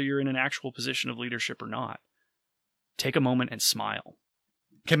 anyone, whether you're in an actual position of leadership or not, take a moment and smile.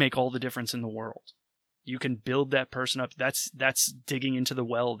 Can make all the difference in the world. You can build that person up. That's digging into the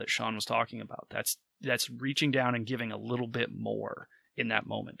well that Sean was talking about. That's reaching down and giving a little bit more in that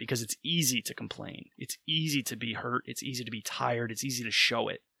moment, because it's easy to complain. It's easy to be hurt. It's easy to be tired. It's easy to show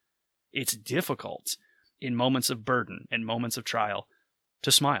it. It's difficult in moments of burden and moments of trial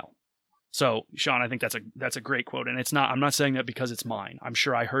to smile. So, Sean, I think that's a great quote, and I'm not saying that because it's mine. I'm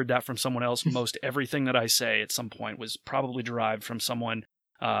sure I heard that from someone else. Most everything that I say at some point was probably derived from someone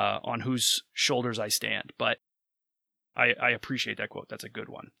on whose shoulders I stand. But I appreciate that quote. That's a good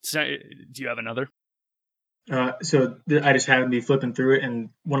one. So, do you have another? So I just happened to be flipping through it, and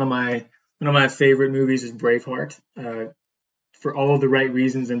one of my favorite movies is Braveheart, for all of the right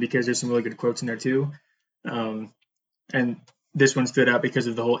reasons, and because there's some really good quotes in there too. And this one stood out because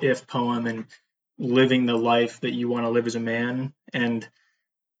of the whole "if" poem and living the life that you want to live as a man. And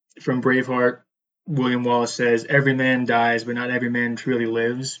from Braveheart, William Wallace says, "Every man dies, but not every man truly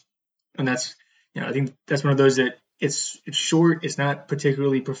lives." And that's, I think that's one of those that it's short, it's not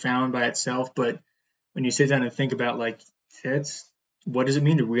particularly profound by itself, but when you sit down and think about, like, what does it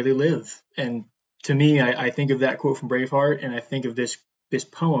mean to really live? And to me, I think of that quote from Braveheart, and I think of this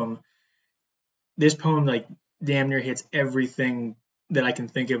poem. This poem, like, damn near hits everything that I can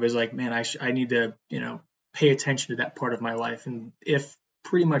think of as, like, man, I need to, pay attention to that part of my life. And if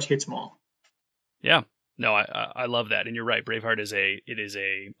pretty much hits them all. Yeah. No, I love that. And you're right. Braveheart is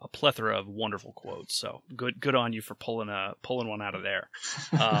a plethora of wonderful quotes. So good on you for pulling one out of there.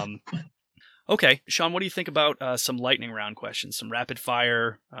 Okay, Sean, what do you think about some lightning round questions, some rapid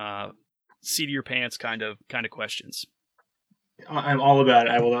fire, seat of your pants kind of questions? I'm all about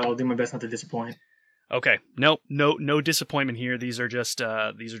it. I'll do my best not to disappoint. Okay, no disappointment here. These are just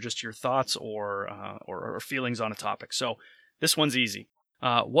your thoughts or feelings on a topic. So this one's easy.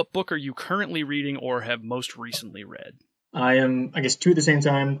 What book are you currently reading or have most recently read? I am, I guess, two at the same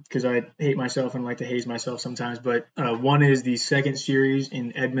time, because I hate myself and like to haze myself sometimes. But one is the second series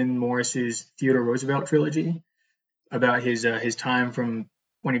in Edmund Morris's Theodore Roosevelt trilogy, about his time from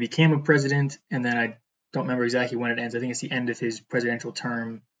when he became a president, and then I don't remember exactly when it ends. I think it's the end of his presidential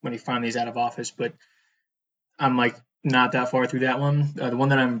term when he finally is out of office. But I'm like not that far through that one. The one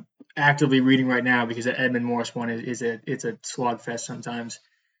that I'm actively reading right now, because the Edmund Morris one it's a slogfest sometimes.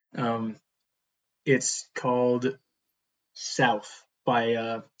 It's called South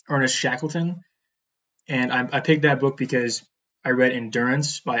by Ernest Shackleton, and I picked that book because I read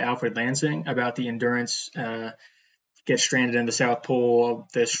Endurance by Alfred Lansing about the Endurance get stranded in the South Pole,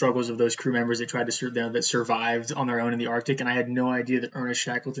 the struggles of those crew members that tried to that survived on their own in the Arctic. And I had no idea that Ernest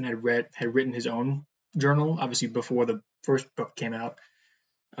Shackleton had written his own journal, obviously before the first book came out.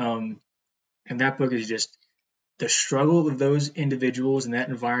 And that book is just the struggle of those individuals in that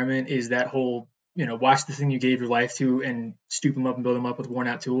environment. Is that whole, watch the thing you gave your life to and stoop them up and build them up with worn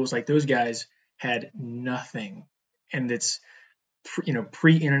out tools. Like, those guys had nothing, and it's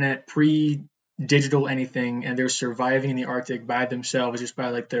pre-internet, pre-digital anything, and they're surviving in the Arctic by themselves just by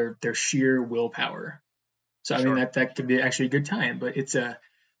like their sheer willpower. So I mean that could be actually a good time, but it's a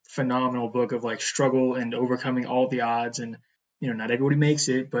phenomenal book of like struggle and overcoming all the odds, and not everybody makes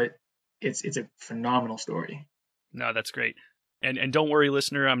it, but it's a phenomenal story. No, that's great. And don't worry,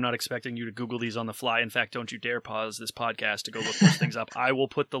 listener, I'm not expecting you to Google these on the fly. In fact, don't you dare pause this podcast to go look those things up. I will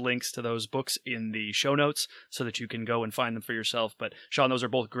put the links to those books in the show notes so that you can go and find them for yourself. But Sean, those are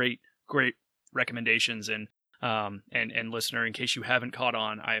both great recommendations. And listener, in case you haven't caught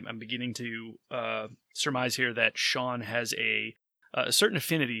on, I'm beginning to surmise here that Sean has a certain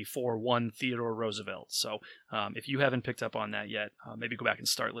affinity for one Theodore Roosevelt. So if you haven't picked up on that yet, maybe go back and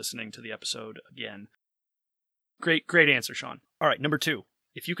start listening to the episode again. Great answer, Sean. All right, number 2.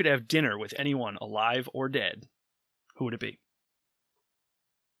 If you could have dinner with anyone alive or dead, who would it be?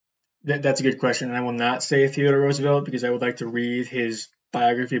 That's a good question, and I will not say Theodore Roosevelt because I would like to read his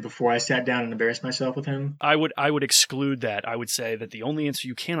biography before I sat down and embarrassed myself with him. I would exclude that. I would say that the only answer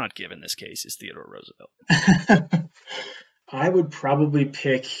you cannot give in this case is Theodore Roosevelt. I would probably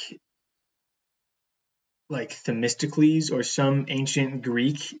pick like Themistocles or some ancient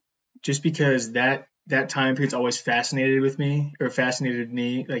Greek, just because that time period's always fascinated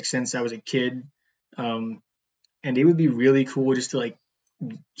me like since I was a kid. And it would be really cool just to like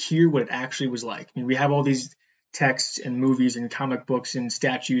hear what it actually was like. I mean, we have all these texts and movies and comic books and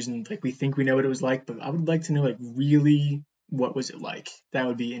statues, and like we think we know what it was like, but I would like to know like really what was it like. That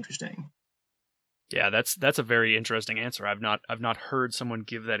would be interesting. Yeah, that's a very interesting answer. I've not heard someone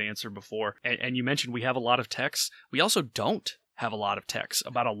give that answer before. And you mentioned we have a lot of texts. We also don't have a lot of texts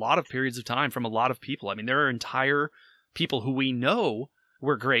about a lot of periods of time from a lot of people. I mean, there are entire people who we know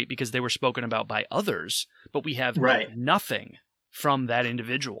were great because they were spoken about by others, but we have nothing from that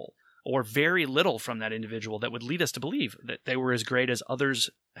individual, or very little from that individual, that would lead us to believe that they were as great as others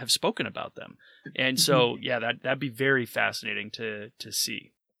have spoken about them. And so, yeah, that'd be very fascinating to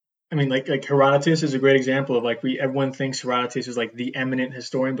see. I mean, like Herodotus is a great example of like everyone thinks Herodotus is like the eminent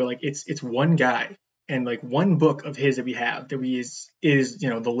historian, but like it's one guy and like one book of his that we have that is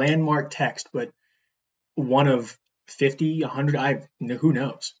the landmark text, but one of 50, 100, who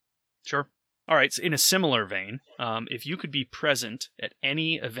knows? Sure. All right. So in a similar vein, if you could be present at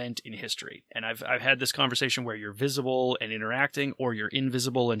any event in history, and I've had this conversation where you're visible and interacting, or you're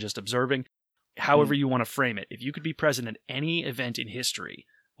invisible and just observing, however you want to frame it. If you could be present at any event in history,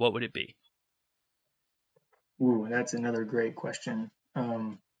 what would it be? Ooh, that's another great question.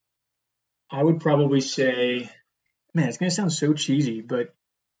 I would probably say, man, it's gonna sound so cheesy, but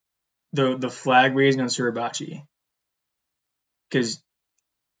the flag raising on Suribachi, because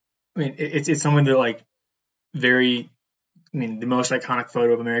I mean it's something that like the most iconic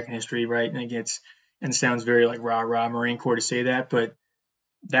photo of American history, right? And it sounds very like rah Marine Corps to say that, but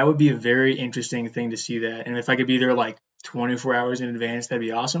that would be a very interesting thing to see that. And if I could be there like 24 hours in advance, that'd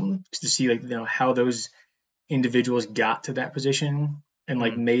be awesome, just to see like how those individuals got to that position and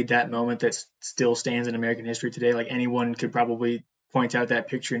like made that moment that still stands in American history today. Like anyone could probably point out that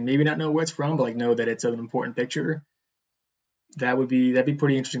picture and maybe not know where it's from, but like know that it's an important picture. That'd be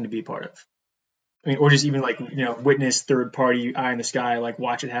pretty interesting to be a part of. I mean, or just even like witness third party eye in the sky, like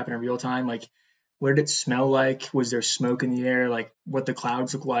watch it happen in real time. Like, what did it smell like? Was there smoke in the air? Like, what the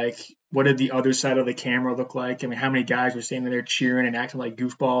clouds look like? What did the other side of the camera look like? I mean, how many guys were standing there cheering and acting like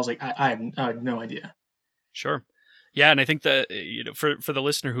goofballs? Like, I have no idea. Sure. Yeah, and I think that for the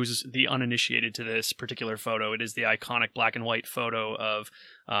listener who's the uninitiated to this particular photo, it is the iconic black and white photo of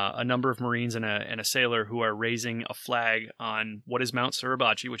a number of Marines and a sailor who are raising a flag on what is Mount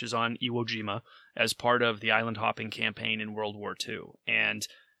Suribachi, which is on Iwo as part of the island hopping campaign in World War II. And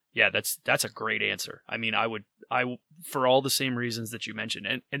yeah, that's a great answer. I mean, I for all the same reasons that you mentioned.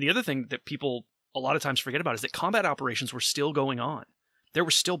 And the other thing that people a lot of times forget about is that combat operations were still going on. there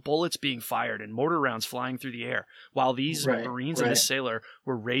were still bullets being fired and mortar rounds flying through the air while these Marines and this sailor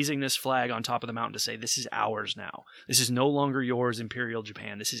were raising this flag on top of the mountain to say, this is ours now. This is no longer yours, Imperial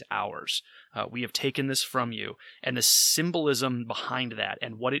Japan. This is ours. We have taken this from you. And the symbolism behind that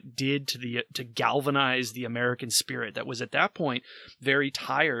and what it did to galvanize the American spirit that was at that point very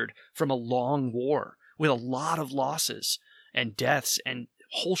tired from a long war with a lot of losses and deaths and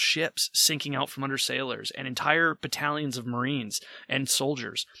whole ships sinking out from under sailors and entire battalions of Marines and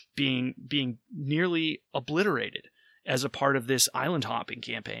soldiers being nearly obliterated as a part of this island hopping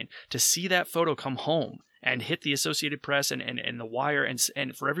campaign. To see that photo come home and hit the Associated Press and the wire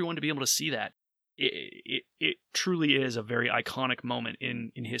and for everyone to be able to see that, it truly is a very iconic moment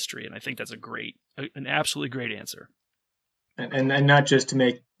in history. And I think that's an absolutely great answer. And not just to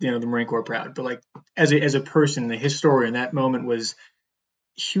make the Marine Corps proud, but like as a person, the historian, that moment was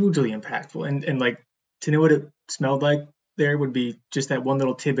hugely impactful. And like to know what it smelled like there would be just that one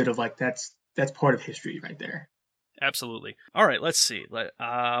little tidbit of like that's part of history right there. Absolutely. All right, let's see.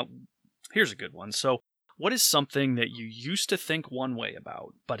 Here's a good one. So, what is something that you used to think one way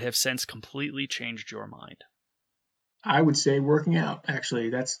about, but have since completely changed your mind? I would say working out. Actually,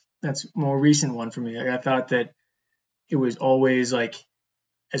 that's a more recent one for me. I thought that it was always like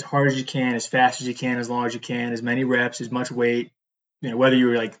as hard as you can, as fast as you can, as long as you can, as many reps, as much weight. Whether you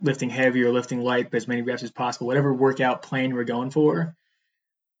were like lifting heavy or lifting light, but as many reps as possible, whatever workout plan you were going for,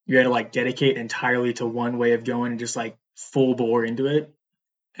 you had to like dedicate entirely to one way of going and just like full bore into it.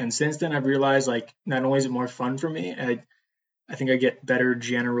 And since then, I've realized like not only is it more fun for me, I think I get better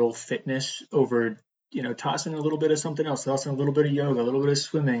general fitness over tossing a little bit of something else, tossing a little bit of yoga, a little bit of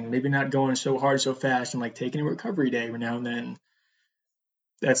swimming, maybe not going so hard so fast, and like taking a recovery day every now and then.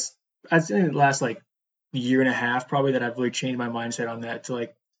 I'd say the last like year and a half probably that I've really changed my mindset on that to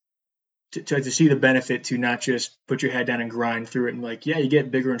like to see the benefit to not just put your head down and grind through it and like, yeah, you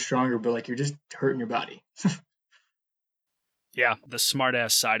get bigger and stronger, but like you're just hurting your body. Yeah, the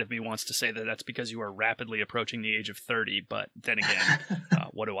smart-ass side of me wants to say that that's because you are rapidly approaching the age of 30, but then again,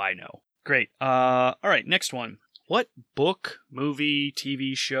 what do I know? Great. All right, next one. What book, movie,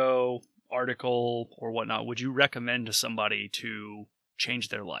 TV show, article, or whatnot would you recommend to somebody to change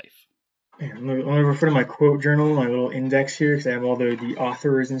their life? I'm going to refer to my quote journal, my little index here, because I have all the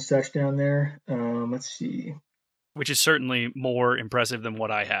authors and such down there. Let's see. Which is certainly more impressive than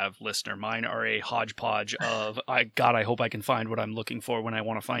what I have, listener. Mine are a hodgepodge of, I hope I can find what I'm looking for when I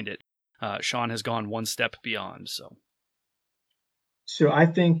want to find it. Sean has gone one step beyond, so. So I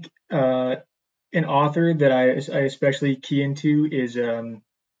think an author that I especially key into is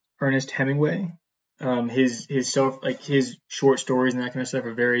Ernest Hemingway. His short stories and that kind of stuff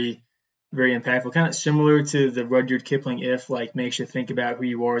are very, very impactful. Kind of similar to the Rudyard Kipling "If," like makes you think about who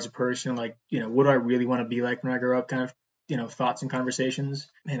you are as a person. Like, what do I really want to be like when I grow up? Kind of, thoughts and conversations.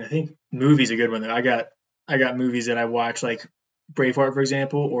 And I think movies a good one. Though I got movies that I watch, like Braveheart, for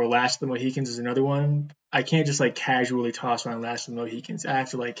example, or Last of the Mohicans is another one. I can't just like casually toss on Last of the Mohicans. I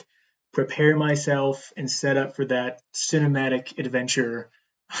have to like prepare myself and set up for that cinematic adventure.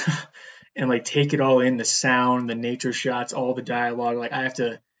 And like take it all in, the sound, the nature shots, all the dialogue. Like I have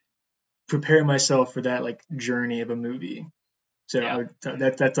to prepare myself for that like journey of a movie. So yeah.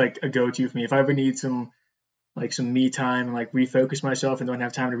 That's like a go-to for me. If I ever need some me time and like refocus myself and don't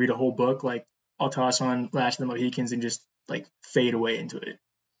have time to read a whole book, like I'll toss on Last of the Mohicans and just like fade away into it.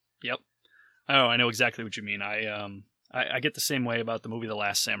 Yep. Oh, I know exactly what you mean. I get the same way about the movie The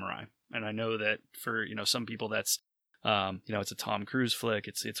Last Samurai, and I know that for some people that's it's a Tom Cruise flick,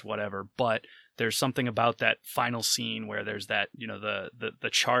 it's whatever, but there's something about that final scene where there's that, the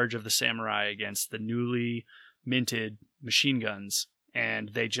charge of the samurai against the newly minted machine guns, and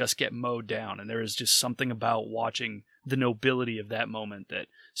they just get mowed down. And there is just something about watching the nobility of that moment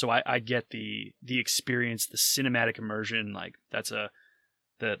so I get the experience, the cinematic immersion. Like that's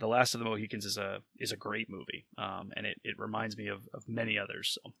the Last of the Mohicans is a great movie. And it reminds me of many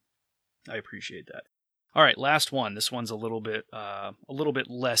others. So I appreciate that. All right, last one. This one's a little bit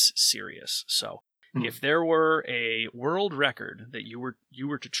less serious. So, if there were a world record that you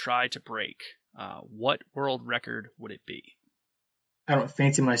were to try to break, what world record would it be? I don't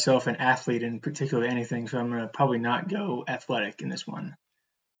fancy myself an athlete in particular anything, so I'm gonna probably not go athletic in this one.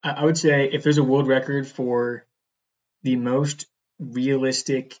 I would say if there's a world record for the most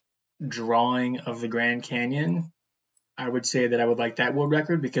realistic drawing of the Grand Canyon, I would say that I would like that world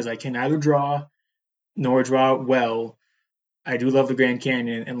record because I can neither draw nor draw well. I do love the Grand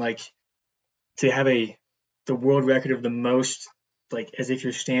Canyon, and like to have the world record of the most, like as if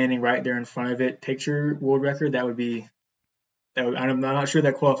you're standing right there in front of it, picture world record, I'm not sure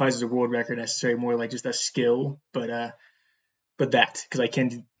that qualifies as a world record necessarily, more like just a skill, but that, because I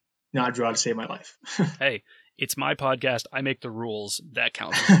can not draw to save my life. Hey, it's my podcast. I make the rules. That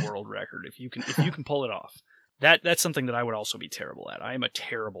counts as a world record. If you can pull it off. That's something that I would also be terrible at. I am a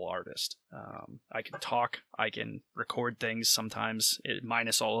terrible artist. I can talk. I can record things sometimes,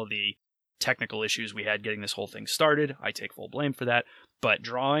 minus all of the technical issues we had getting this whole thing started. I take full blame for that. But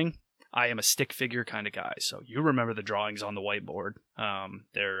drawing, I am a stick figure kind of guy. So you remember the drawings on the whiteboard.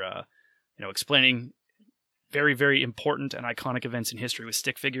 They're explaining very, very important and iconic events in history with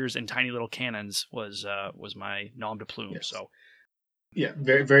stick figures and tiny little cannons was my nom de plume. Yes. So yeah,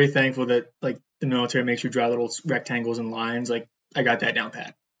 very, very thankful that like the military makes you draw little rectangles and lines. Like I got that down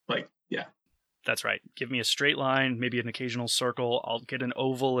pat. Like, yeah. That's right. Give me a straight line, maybe an occasional circle. I'll get an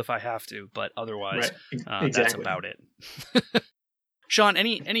oval if I have to, but otherwise, right. That's about it. Sean,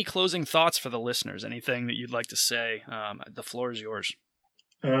 any closing thoughts for the listeners? Anything that you'd like to say? The floor is yours.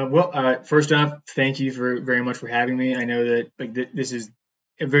 First off, thank you very much for having me. I know that like this is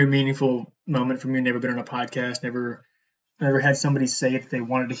a very meaningful moment for me. Never been on a podcast. Never had somebody say that they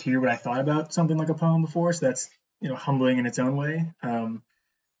wanted to hear what I thought about something like a poem before. So that's humbling in its own way.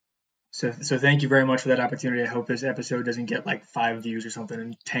 So thank you very much for that opportunity. I hope this episode doesn't get like 5 views or something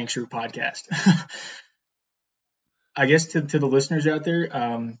and tanks your podcast. I guess to the listeners out there,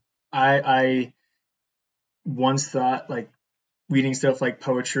 I once thought like reading stuff like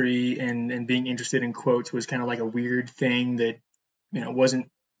poetry and being interested in quotes was kind of like a weird thing that wasn't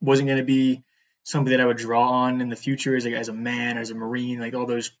going to be something that I would draw on in the future as a man, as a Marine, like all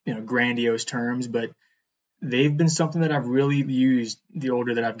those grandiose terms. But they've been something that I've really used the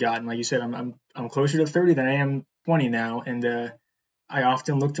older that I've gotten. Like you said, I'm closer to 30 than I am 20 now, and I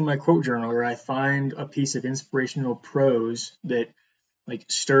often look to my quote journal where I find a piece of inspirational prose that like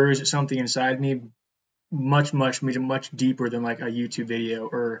stirs something inside me much deeper than like a YouTube video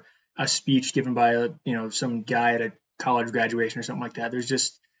or a speech given by some guy at a college graduation or something like that. There's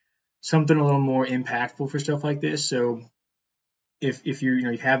just something a little more impactful for stuff like this. So if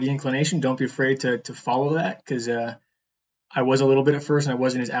you have the inclination, don't be afraid to follow that, because I was a little bit at first, and I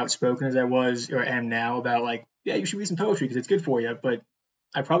wasn't as outspoken as I was or am now about like, yeah, you should read some poetry because it's good for you. But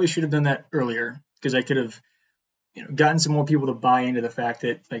I probably should have done that earlier, because I could have gotten some more people to buy into the fact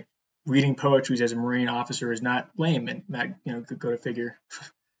that like reading poetry as a Marine officer is not lame, and not could go to figure.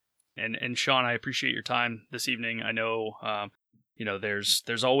 And Sean, I appreciate your time this evening. I know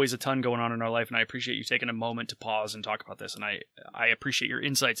there's always a ton going on in our life, and I appreciate you taking a moment to pause and talk about this. And I appreciate your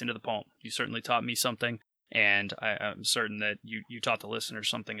insights into the poem. You certainly taught me something, and I'm certain that you taught the listeners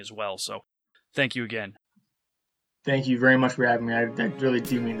something as well. So thank you again. Thank you very much for having me. I really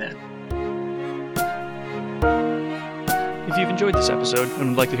do mean that. If you've enjoyed this episode and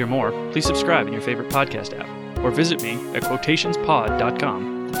would like to hear more, please subscribe in your favorite podcast app, or visit me at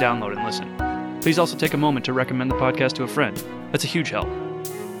quotationspod.com to download and listen. Please also take a moment to recommend the podcast to a friend. That's a huge help.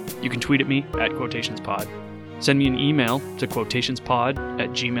 You can tweet at me at quotationspod. Send me an email to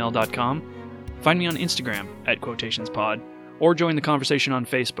quotationspod@gmail.com. Find me on Instagram at quotationspod, or join the conversation on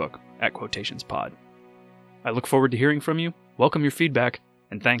Facebook at quotationspod. I look forward to hearing from you, welcome your feedback,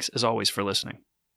 and thanks as always for listening.